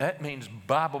means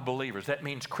Bible believers. That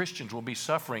means Christians will be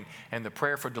suffering and the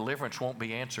prayer for deliverance won't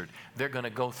be answered. They're going to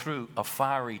go through a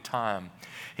fiery time.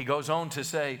 He goes on to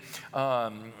say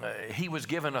he was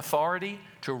given authority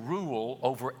to rule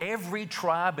over every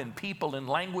tribe and people and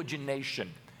language and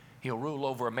nation. He'll rule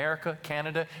over America,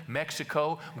 Canada,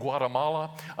 Mexico,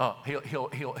 Guatemala.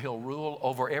 He'll rule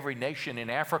over every nation in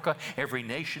Africa, every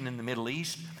nation in the Middle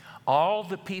East. All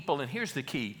the people, and here's the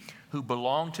key, who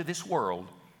belong to this world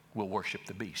will worship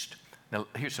the beast. Now,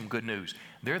 here's some good news.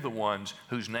 They're the ones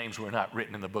whose names were not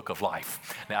written in the book of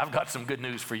life. Now, I've got some good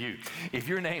news for you. If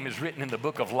your name is written in the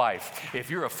book of life, if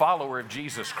you're a follower of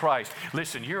Jesus Christ,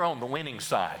 listen, you're on the winning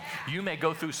side. You may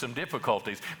go through some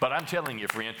difficulties, but I'm telling you,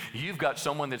 friend, you've got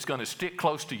someone that's going to stick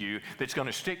close to you, that's going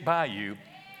to stick by you.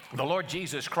 The Lord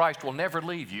Jesus Christ will never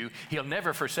leave you. He'll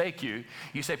never forsake you.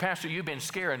 You say, Pastor, you've been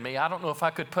scaring me. I don't know if I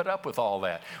could put up with all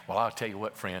that. Well, I'll tell you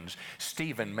what, friends.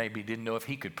 Stephen maybe didn't know if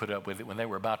he could put up with it when they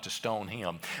were about to stone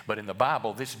him. But in the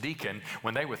Bible, this deacon,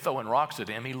 when they were throwing rocks at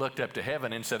him, he looked up to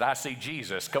heaven and said, I see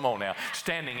Jesus, come on now,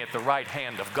 standing at the right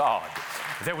hand of God.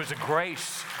 There was a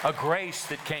grace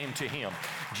that came to him.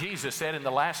 Jesus said in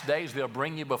the last days, they'll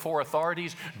bring you before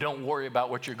authorities. Don't worry about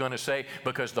what you're going to say,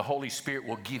 because the Holy Spirit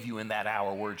will give you in that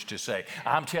hour words to say.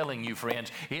 I'm telling you,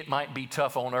 friends, it might be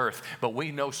tough on earth, but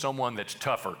we know someone that's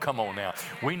tougher. Come on now.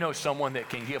 We know someone that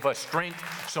can give us strength,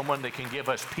 someone that can give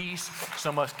us peace,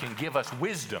 someone can give us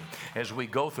wisdom as we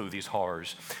go through these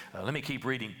horrors. Let me keep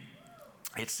reading.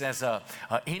 It says,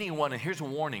 anyone, and here's a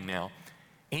warning now,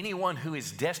 anyone who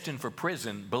is destined for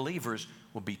prison, believers,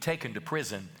 will be taken to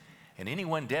prison, and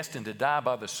anyone destined to die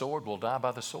by the sword will die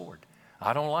by the sword.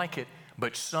 I don't like it,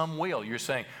 but some will. You're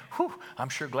saying, whew, I'm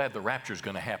sure glad the rapture is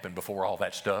going to happen before all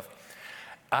that stuff.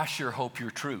 I sure hope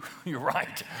you're true. You're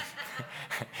right.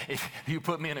 If you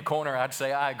put me in a corner, I'd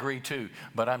say I agree too.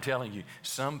 But I'm telling you,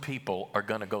 some people are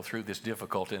going to go through this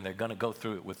difficulty, and they're going to go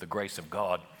through it with the grace of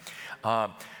God.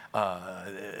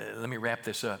 Let me wrap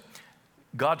this up.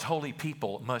 God's holy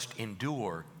people must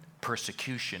endure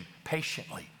persecution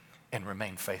patiently and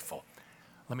remain faithful.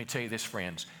 Let me tell you this,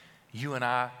 friends. You and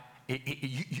I,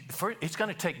 it's going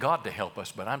to take God to help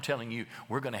us, but I'm telling you,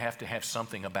 we're going to have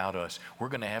something about us. We're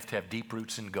going to have deep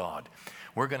roots in God.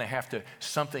 We're going to have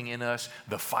something in us,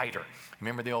 the fighter.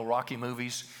 Remember the old Rocky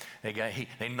movies?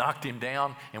 They knocked him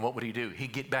down, and what would he do?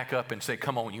 He'd get back up and say,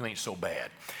 come on, you ain't so bad.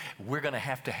 We're going to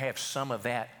have some of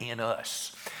that in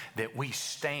us, that we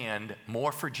stand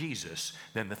more for Jesus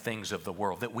than the things of the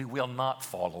world, that we will not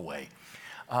fall away.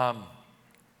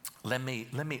 Let me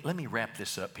wrap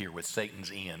this up here with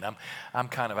Satan's end. I'm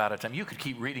kind of out of time. You could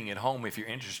keep reading at home if you're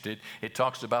interested. It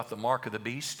talks about the mark of the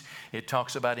beast. It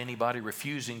talks about anybody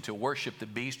refusing to worship the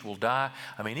beast will die.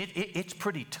 I mean, it's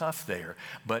pretty tough there.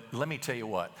 But let me tell you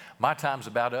what, my time's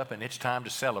about up and it's time to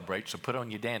celebrate, so put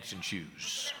on your dancing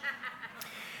shoes.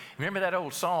 Remember that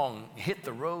old song, Hit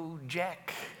the Road,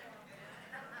 Jack?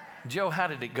 Joe, how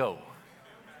did it go?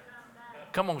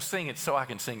 Come on, sing it so I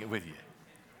can sing it with you.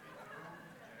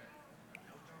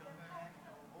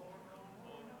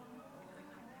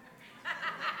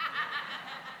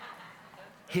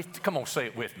 Come on, say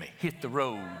it with me. Hit the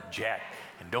road, Jack,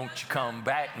 and don't you come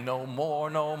back no more,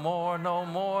 no more, no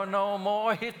more, no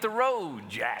more. Hit the road,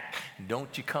 Jack, and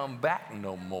don't you come back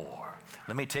no more.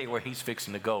 Let me tell you where he's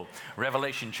fixing to go.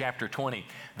 Revelation chapter 20,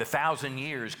 the 1,000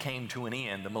 years came to an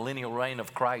end, the millennial reign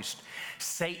of Christ.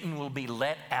 Satan will be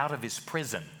let out of his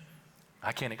prison.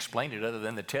 I can't explain it other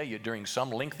than to tell you during some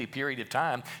lengthy period of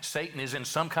time, Satan is in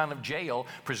some kind of jail,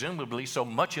 presumably so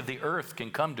much of the earth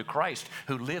can come to Christ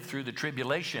who lived through the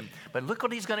tribulation. But look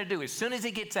what he's going to do. As soon as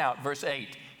he gets out, verse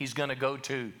 8, he's going to go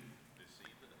to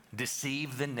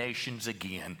deceive the nations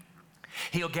again.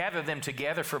 He'll gather them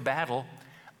together for battle,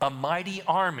 a mighty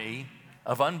army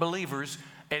of unbelievers,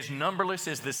 as numberless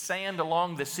as the sand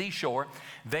along the seashore.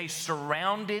 They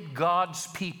surrounded God's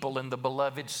people in the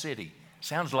beloved city.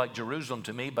 Sounds like Jerusalem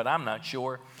to me, but I'm not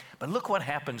sure. But look what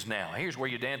happens now. Here's where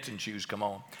your dancing shoes come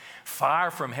on. Fire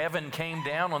from heaven came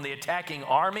down on the attacking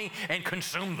army and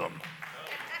consumed them.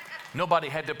 Nobody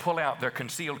had to pull out their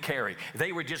concealed carry.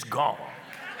 They were just gone.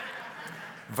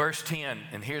 Verse 10,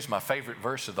 and here's my favorite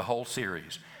verse of the whole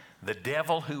series. The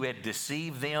devil who had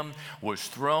deceived them was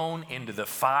thrown into the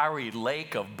fiery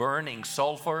lake of burning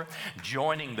sulfur,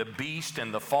 joining the beast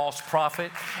and the false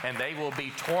prophet, and they will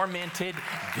be tormented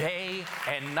day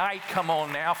and night. Come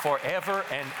on now, forever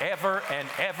and ever and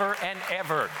ever and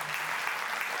ever.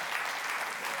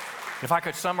 If I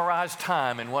could summarize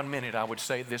time in 1 minute, I would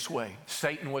say it this way.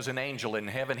 Satan was an angel in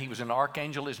heaven. He was an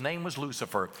archangel. His name was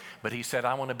Lucifer. But he said,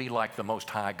 I want to be like the Most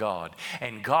High God.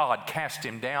 And God cast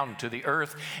him down to the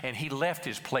earth, and he left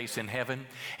his place in heaven,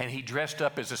 and he dressed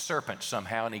up as a serpent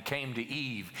somehow, and he came to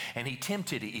Eve, and he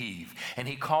tempted Eve, and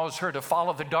he caused her to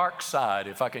follow the dark side,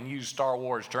 if I can use Star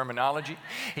Wars terminology.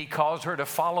 He caused her to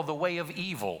follow the way of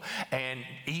evil. And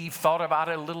Eve thought about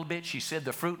it a little bit. She said,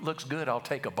 the fruit looks good, I'll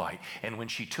take a bite. And when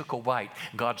she took a bite,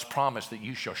 God's promise that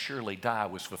you shall surely die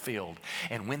was fulfilled.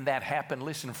 And when that happened,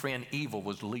 listen, friend, evil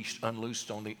was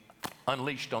unloosed on the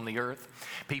unleashed on the earth.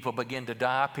 People began to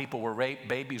die. People were raped.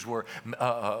 Babies were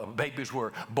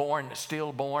born,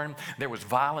 stillborn. There was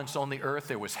violence on the earth.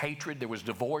 There was hatred. There was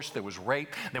divorce. There was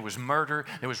rape. There was murder.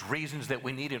 There was reasons that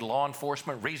we needed law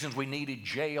enforcement, reasons we needed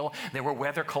jail. There were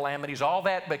weather calamities. All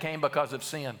that became because of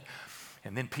sin.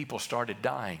 And then people started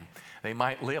dying. They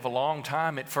might live a long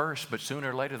time at first, but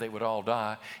sooner or later they would all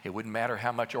die. It wouldn't matter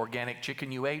how much organic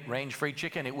chicken you ate, range-free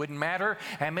chicken. It wouldn't matter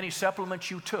how many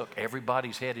supplements you took.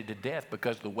 Everybody's headed to death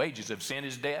because the wages of sin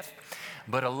is death.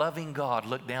 But a loving God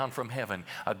looked down from heaven,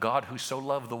 a God who so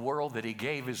loved the world that he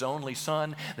gave his only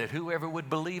Son, that whoever would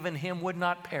believe in him would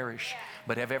not perish,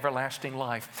 but have everlasting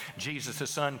life. Jesus, the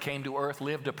Son, came to earth,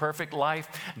 lived a perfect life,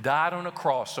 died on a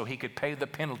cross so he could pay the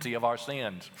penalty of our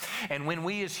sins. And when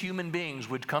we as human beings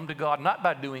would come to God, not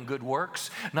by doing good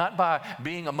works, not by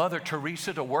being a Mother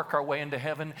Teresa to work our way into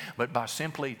heaven, but by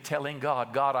simply telling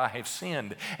God, God, I have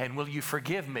sinned, and will you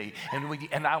forgive me?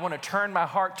 And I want to turn my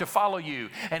heart to follow you.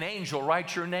 An angel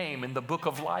writes your name in the book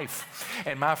of life.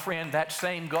 And my friend, that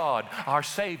same God, our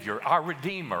Savior, our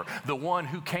Redeemer, the one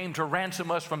who came to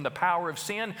ransom us from the power of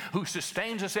sin, who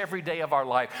sustains us every day of our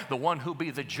life, the one who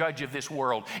be the judge of this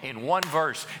world. In one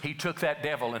verse, he took that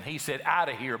devil and he said, out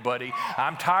of here, buddy.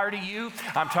 I'm tired of you.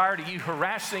 I'm tired of you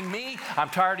harassing me. I'm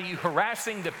tired of you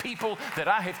harassing the people that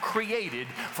I have created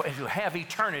to have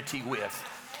eternity with.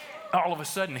 All of a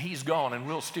sudden, he's gone and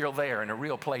we're still there in a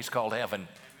real place called heaven.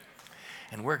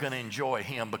 And we're going to enjoy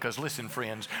him because, listen,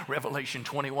 friends, Revelation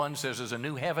 21 says there's a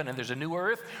new heaven and there's a new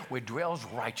earth where dwells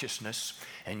righteousness.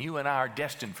 And you and I are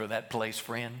destined for that place,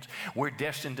 friends. We're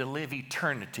destined to live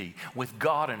eternity with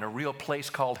God in a real place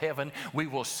called heaven. We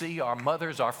will see our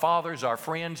mothers, our fathers, our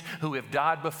friends who have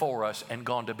died before us and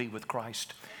gone to be with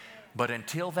Christ. But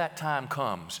until that time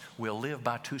comes, we'll live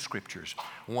by two scriptures.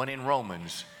 One in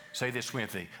Romans. Say this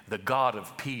with me. The God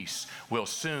of peace will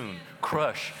soon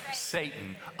crush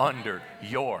Satan under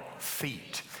your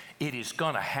feet. It is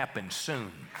going to happen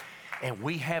soon. And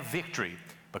we have victory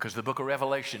because the book of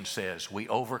Revelation says we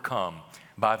overcome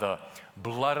by the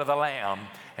blood of the Lamb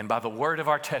and by the word of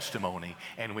our testimony,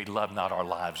 and we love not our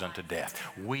lives unto death.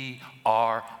 We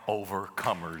are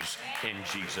overcomers in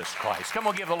Jesus Christ. Come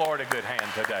on, give the Lord a good hand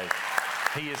today.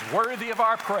 He is worthy of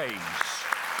our praise,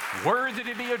 worthy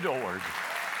to be adored.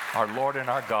 Our Lord and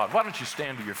our God. Why don't you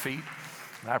stand to your feet?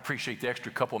 I appreciate the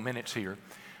extra couple minutes here,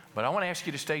 but I want to ask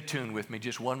you to stay tuned with me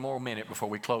just one more minute before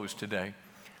we close today.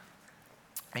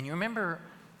 And you remember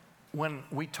when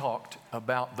we talked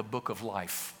about the book of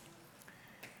life?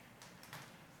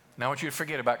 Now I want you to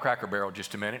forget about Cracker Barrel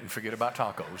just a minute and forget about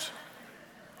tacos.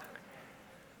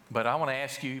 But I want to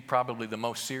ask you probably the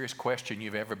most serious question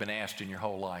you've ever been asked in your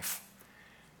whole life.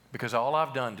 Because all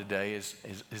I've done today is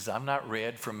I've not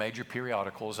read from major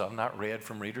periodicals. I've not read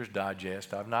from Reader's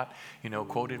Digest. I've not,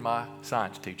 quoted my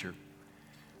science teacher.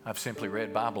 I've simply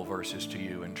read Bible verses to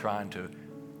you and trying to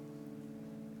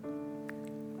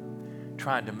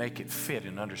make it fit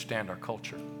and understand our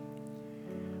culture.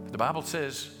 But the Bible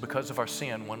says because of our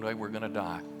sin, one day we're going to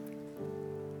die.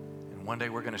 And one day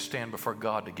we're going to stand before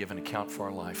God to give an account for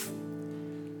our life.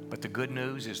 But the good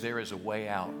news is there is a way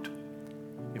out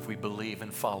if we believe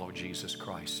and follow Jesus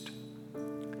Christ.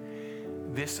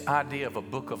 This idea of a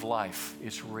book of life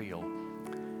is real.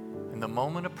 And the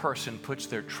moment a person puts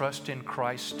their trust in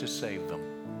Christ to save them,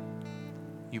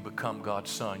 you become God's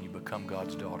son, you become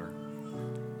God's daughter.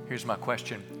 Here's my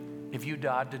question. If you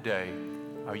died today,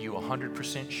 are you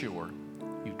 100% sure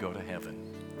you'd go to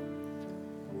heaven?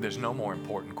 There's no more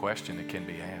important question that can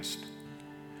be asked.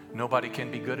 Nobody can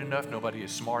be good enough. Nobody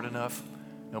is smart enough.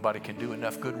 Nobody can do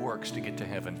enough good works to get to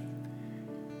heaven.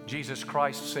 Jesus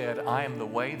Christ said, I am the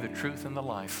way, the truth, and the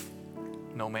life.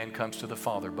 No man comes to the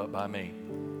Father but by me.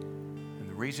 And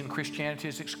the reason Christianity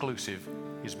is exclusive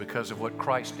is because of what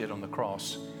Christ did on the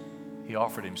cross. He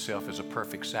offered himself as a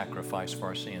perfect sacrifice for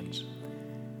our sins.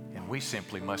 And we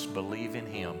simply must believe in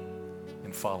him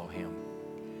and follow him.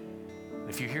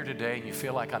 If you're here today and you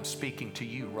feel like I'm speaking to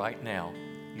you right now,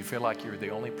 you feel like you're the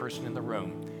only person in the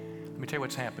room, let me tell you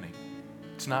what's happening.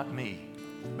 It's not me,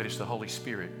 but it's the Holy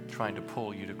Spirit trying to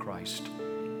pull you to Christ.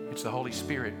 It's the Holy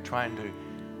Spirit trying to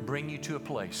bring you to a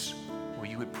place where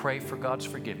you would pray for God's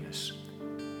forgiveness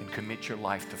and commit your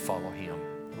life to follow him.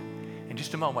 In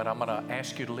just a moment, I'm going to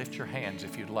ask you to lift your hands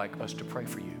if you'd like us to pray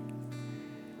for you.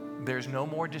 There's no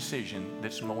more decision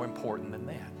that's more important than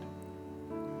that.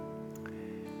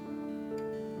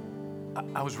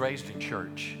 I was raised in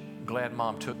church. Glad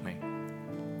Mom took me.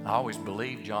 I always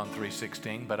believed John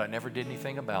 3:16, but I never did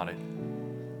anything about it.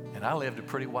 And I lived a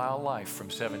pretty wild life from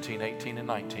 17, 18, and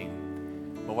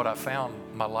 19. But what I found,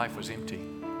 my life was empty.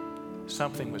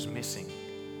 Something was missing.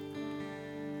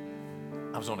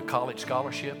 I was on a college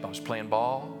scholarship. I was playing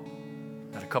ball.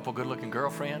 Had a couple good-looking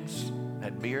girlfriends.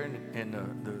 Had beer in the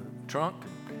trunk.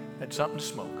 Had something to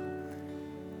smoke.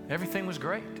 Everything was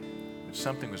great, but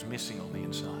something was missing on the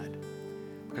inside.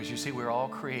 Because you see, we're all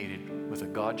created with a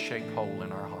God-shaped hole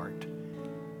in our heart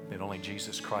that only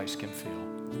Jesus Christ can fill.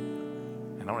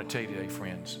 And I want to tell you today,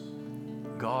 friends,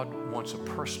 God wants a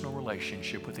personal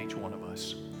relationship with each one of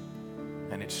us.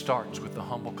 And it starts with the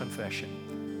humble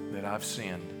confession that I've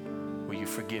sinned. Will you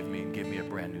forgive me and give me a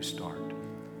brand new start?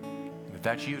 And if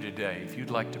that's you today, if you'd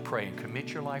like to pray and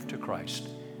commit your life to Christ,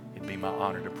 it'd be my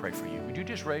honor to pray for you. Would you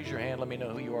just raise your hand? Let me know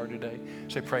who you are today.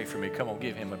 Say, pray for me. Come on,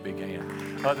 give him a big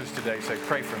hand. Others today say,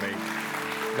 pray for me.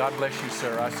 God bless you,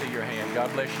 sir. I see your hand. God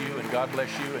bless you, and God bless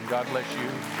you, and God bless you,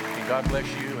 and God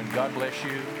bless you, and God bless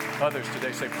you. Others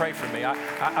today say, pray for me.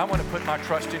 I want to put my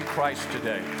trust in Christ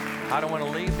today. I don't want to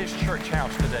leave this church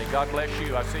house today. God bless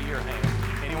you. I see your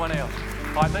hand. Anyone else?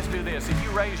 All right, let's do this. If you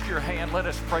raised your hand, let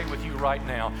us pray with you right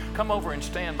now. Come over and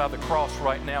stand by the cross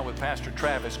right now with Pastor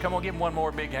Travis. Come on, give him one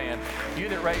more big hand. You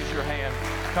that raised your hand,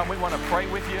 come, we want to pray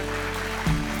with you.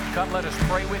 Come, let us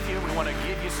pray with you. We want to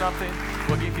give you something.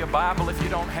 We'll give you a Bible if you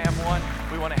don't have one.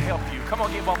 We want to help you. Come on,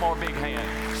 give one more big hand.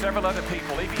 Several other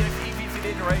people, even if you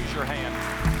didn't raise your hand.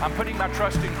 I'm putting my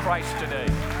trust in Christ today.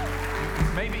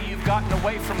 Maybe you've gotten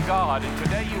away from God, and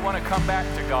today you want to come back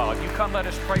to God. You come, let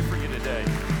us pray for you today.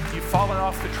 You've fallen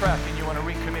off the track, and you want to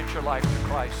recommit your life to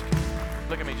Christ.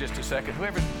 Look at me just a second.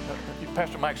 Whoever,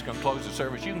 Pastor Mike's going to close the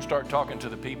service. You can start talking to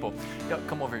the people.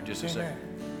 Come over here just a second.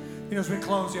 You know, as we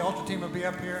close, the altar team will be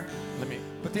up here.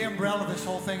 But the umbrella of this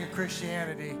whole thing of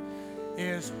Christianity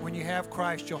is when you have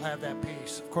Christ, you'll have that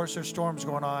peace. Of course, there's storms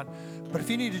going on. But if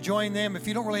you need to join them, if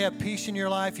you don't really have peace in your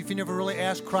life, if you never really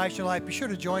asked Christ in your life, be sure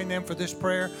to join them for this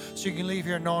prayer so you can leave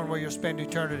here knowing where you'll spend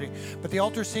eternity. But the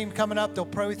altar team coming up, they'll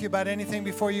pray with you about anything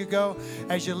before you go.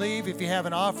 As you leave, if you have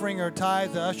an offering or a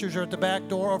tithe, the ushers are at the back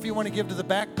door. Or if you want to give to the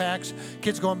backpacks,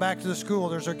 kids going back to the school,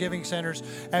 there's our giving centers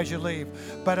as you leave.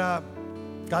 But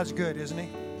God's good, isn't he?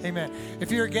 Amen.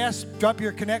 If you're a guest, drop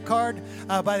your Connect card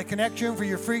by the Connect room for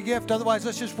your free gift. Otherwise,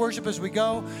 let's just worship as we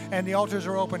go, and the altars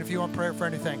are open if you want prayer for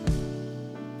anything.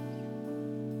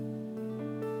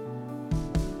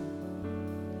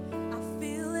 I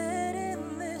feel it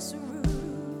in this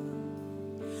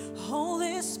room.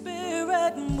 Holy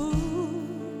Spirit,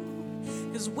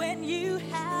 move. 'Cause when you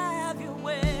have your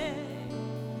way,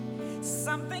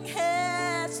 something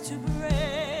has to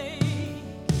break.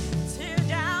 Tear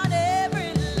down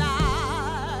every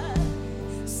lie.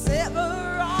 Set the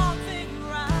wrong thing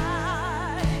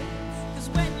right. 'Cause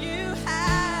when you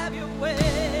have your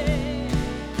way,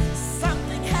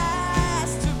 something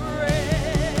has to break.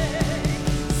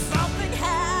 Something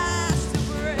has to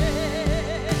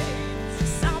break.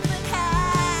 Something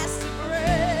has to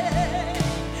break.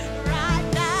 Right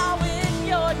now in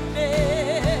your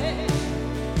name.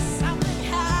 Something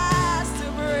has to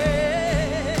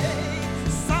break.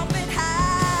 Something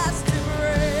has to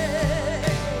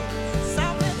break.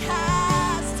 Something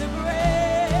has to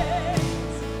break.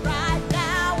 Right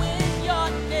now in your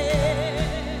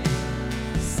name.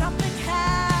 Something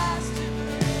has to break.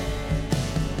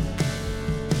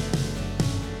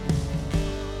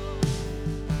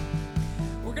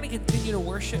 We're going to continue to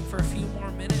worship for a few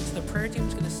more minutes. The prayer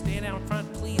team's going to stand out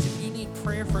front. Please, if you need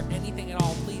prayer for anything at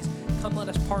all, please come let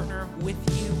us partner with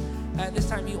you. This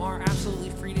time you are absolutely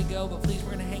free to go, but please,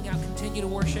 we're going to hang out, continue to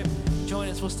worship. Join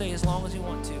us. We'll stay as long as you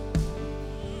want to.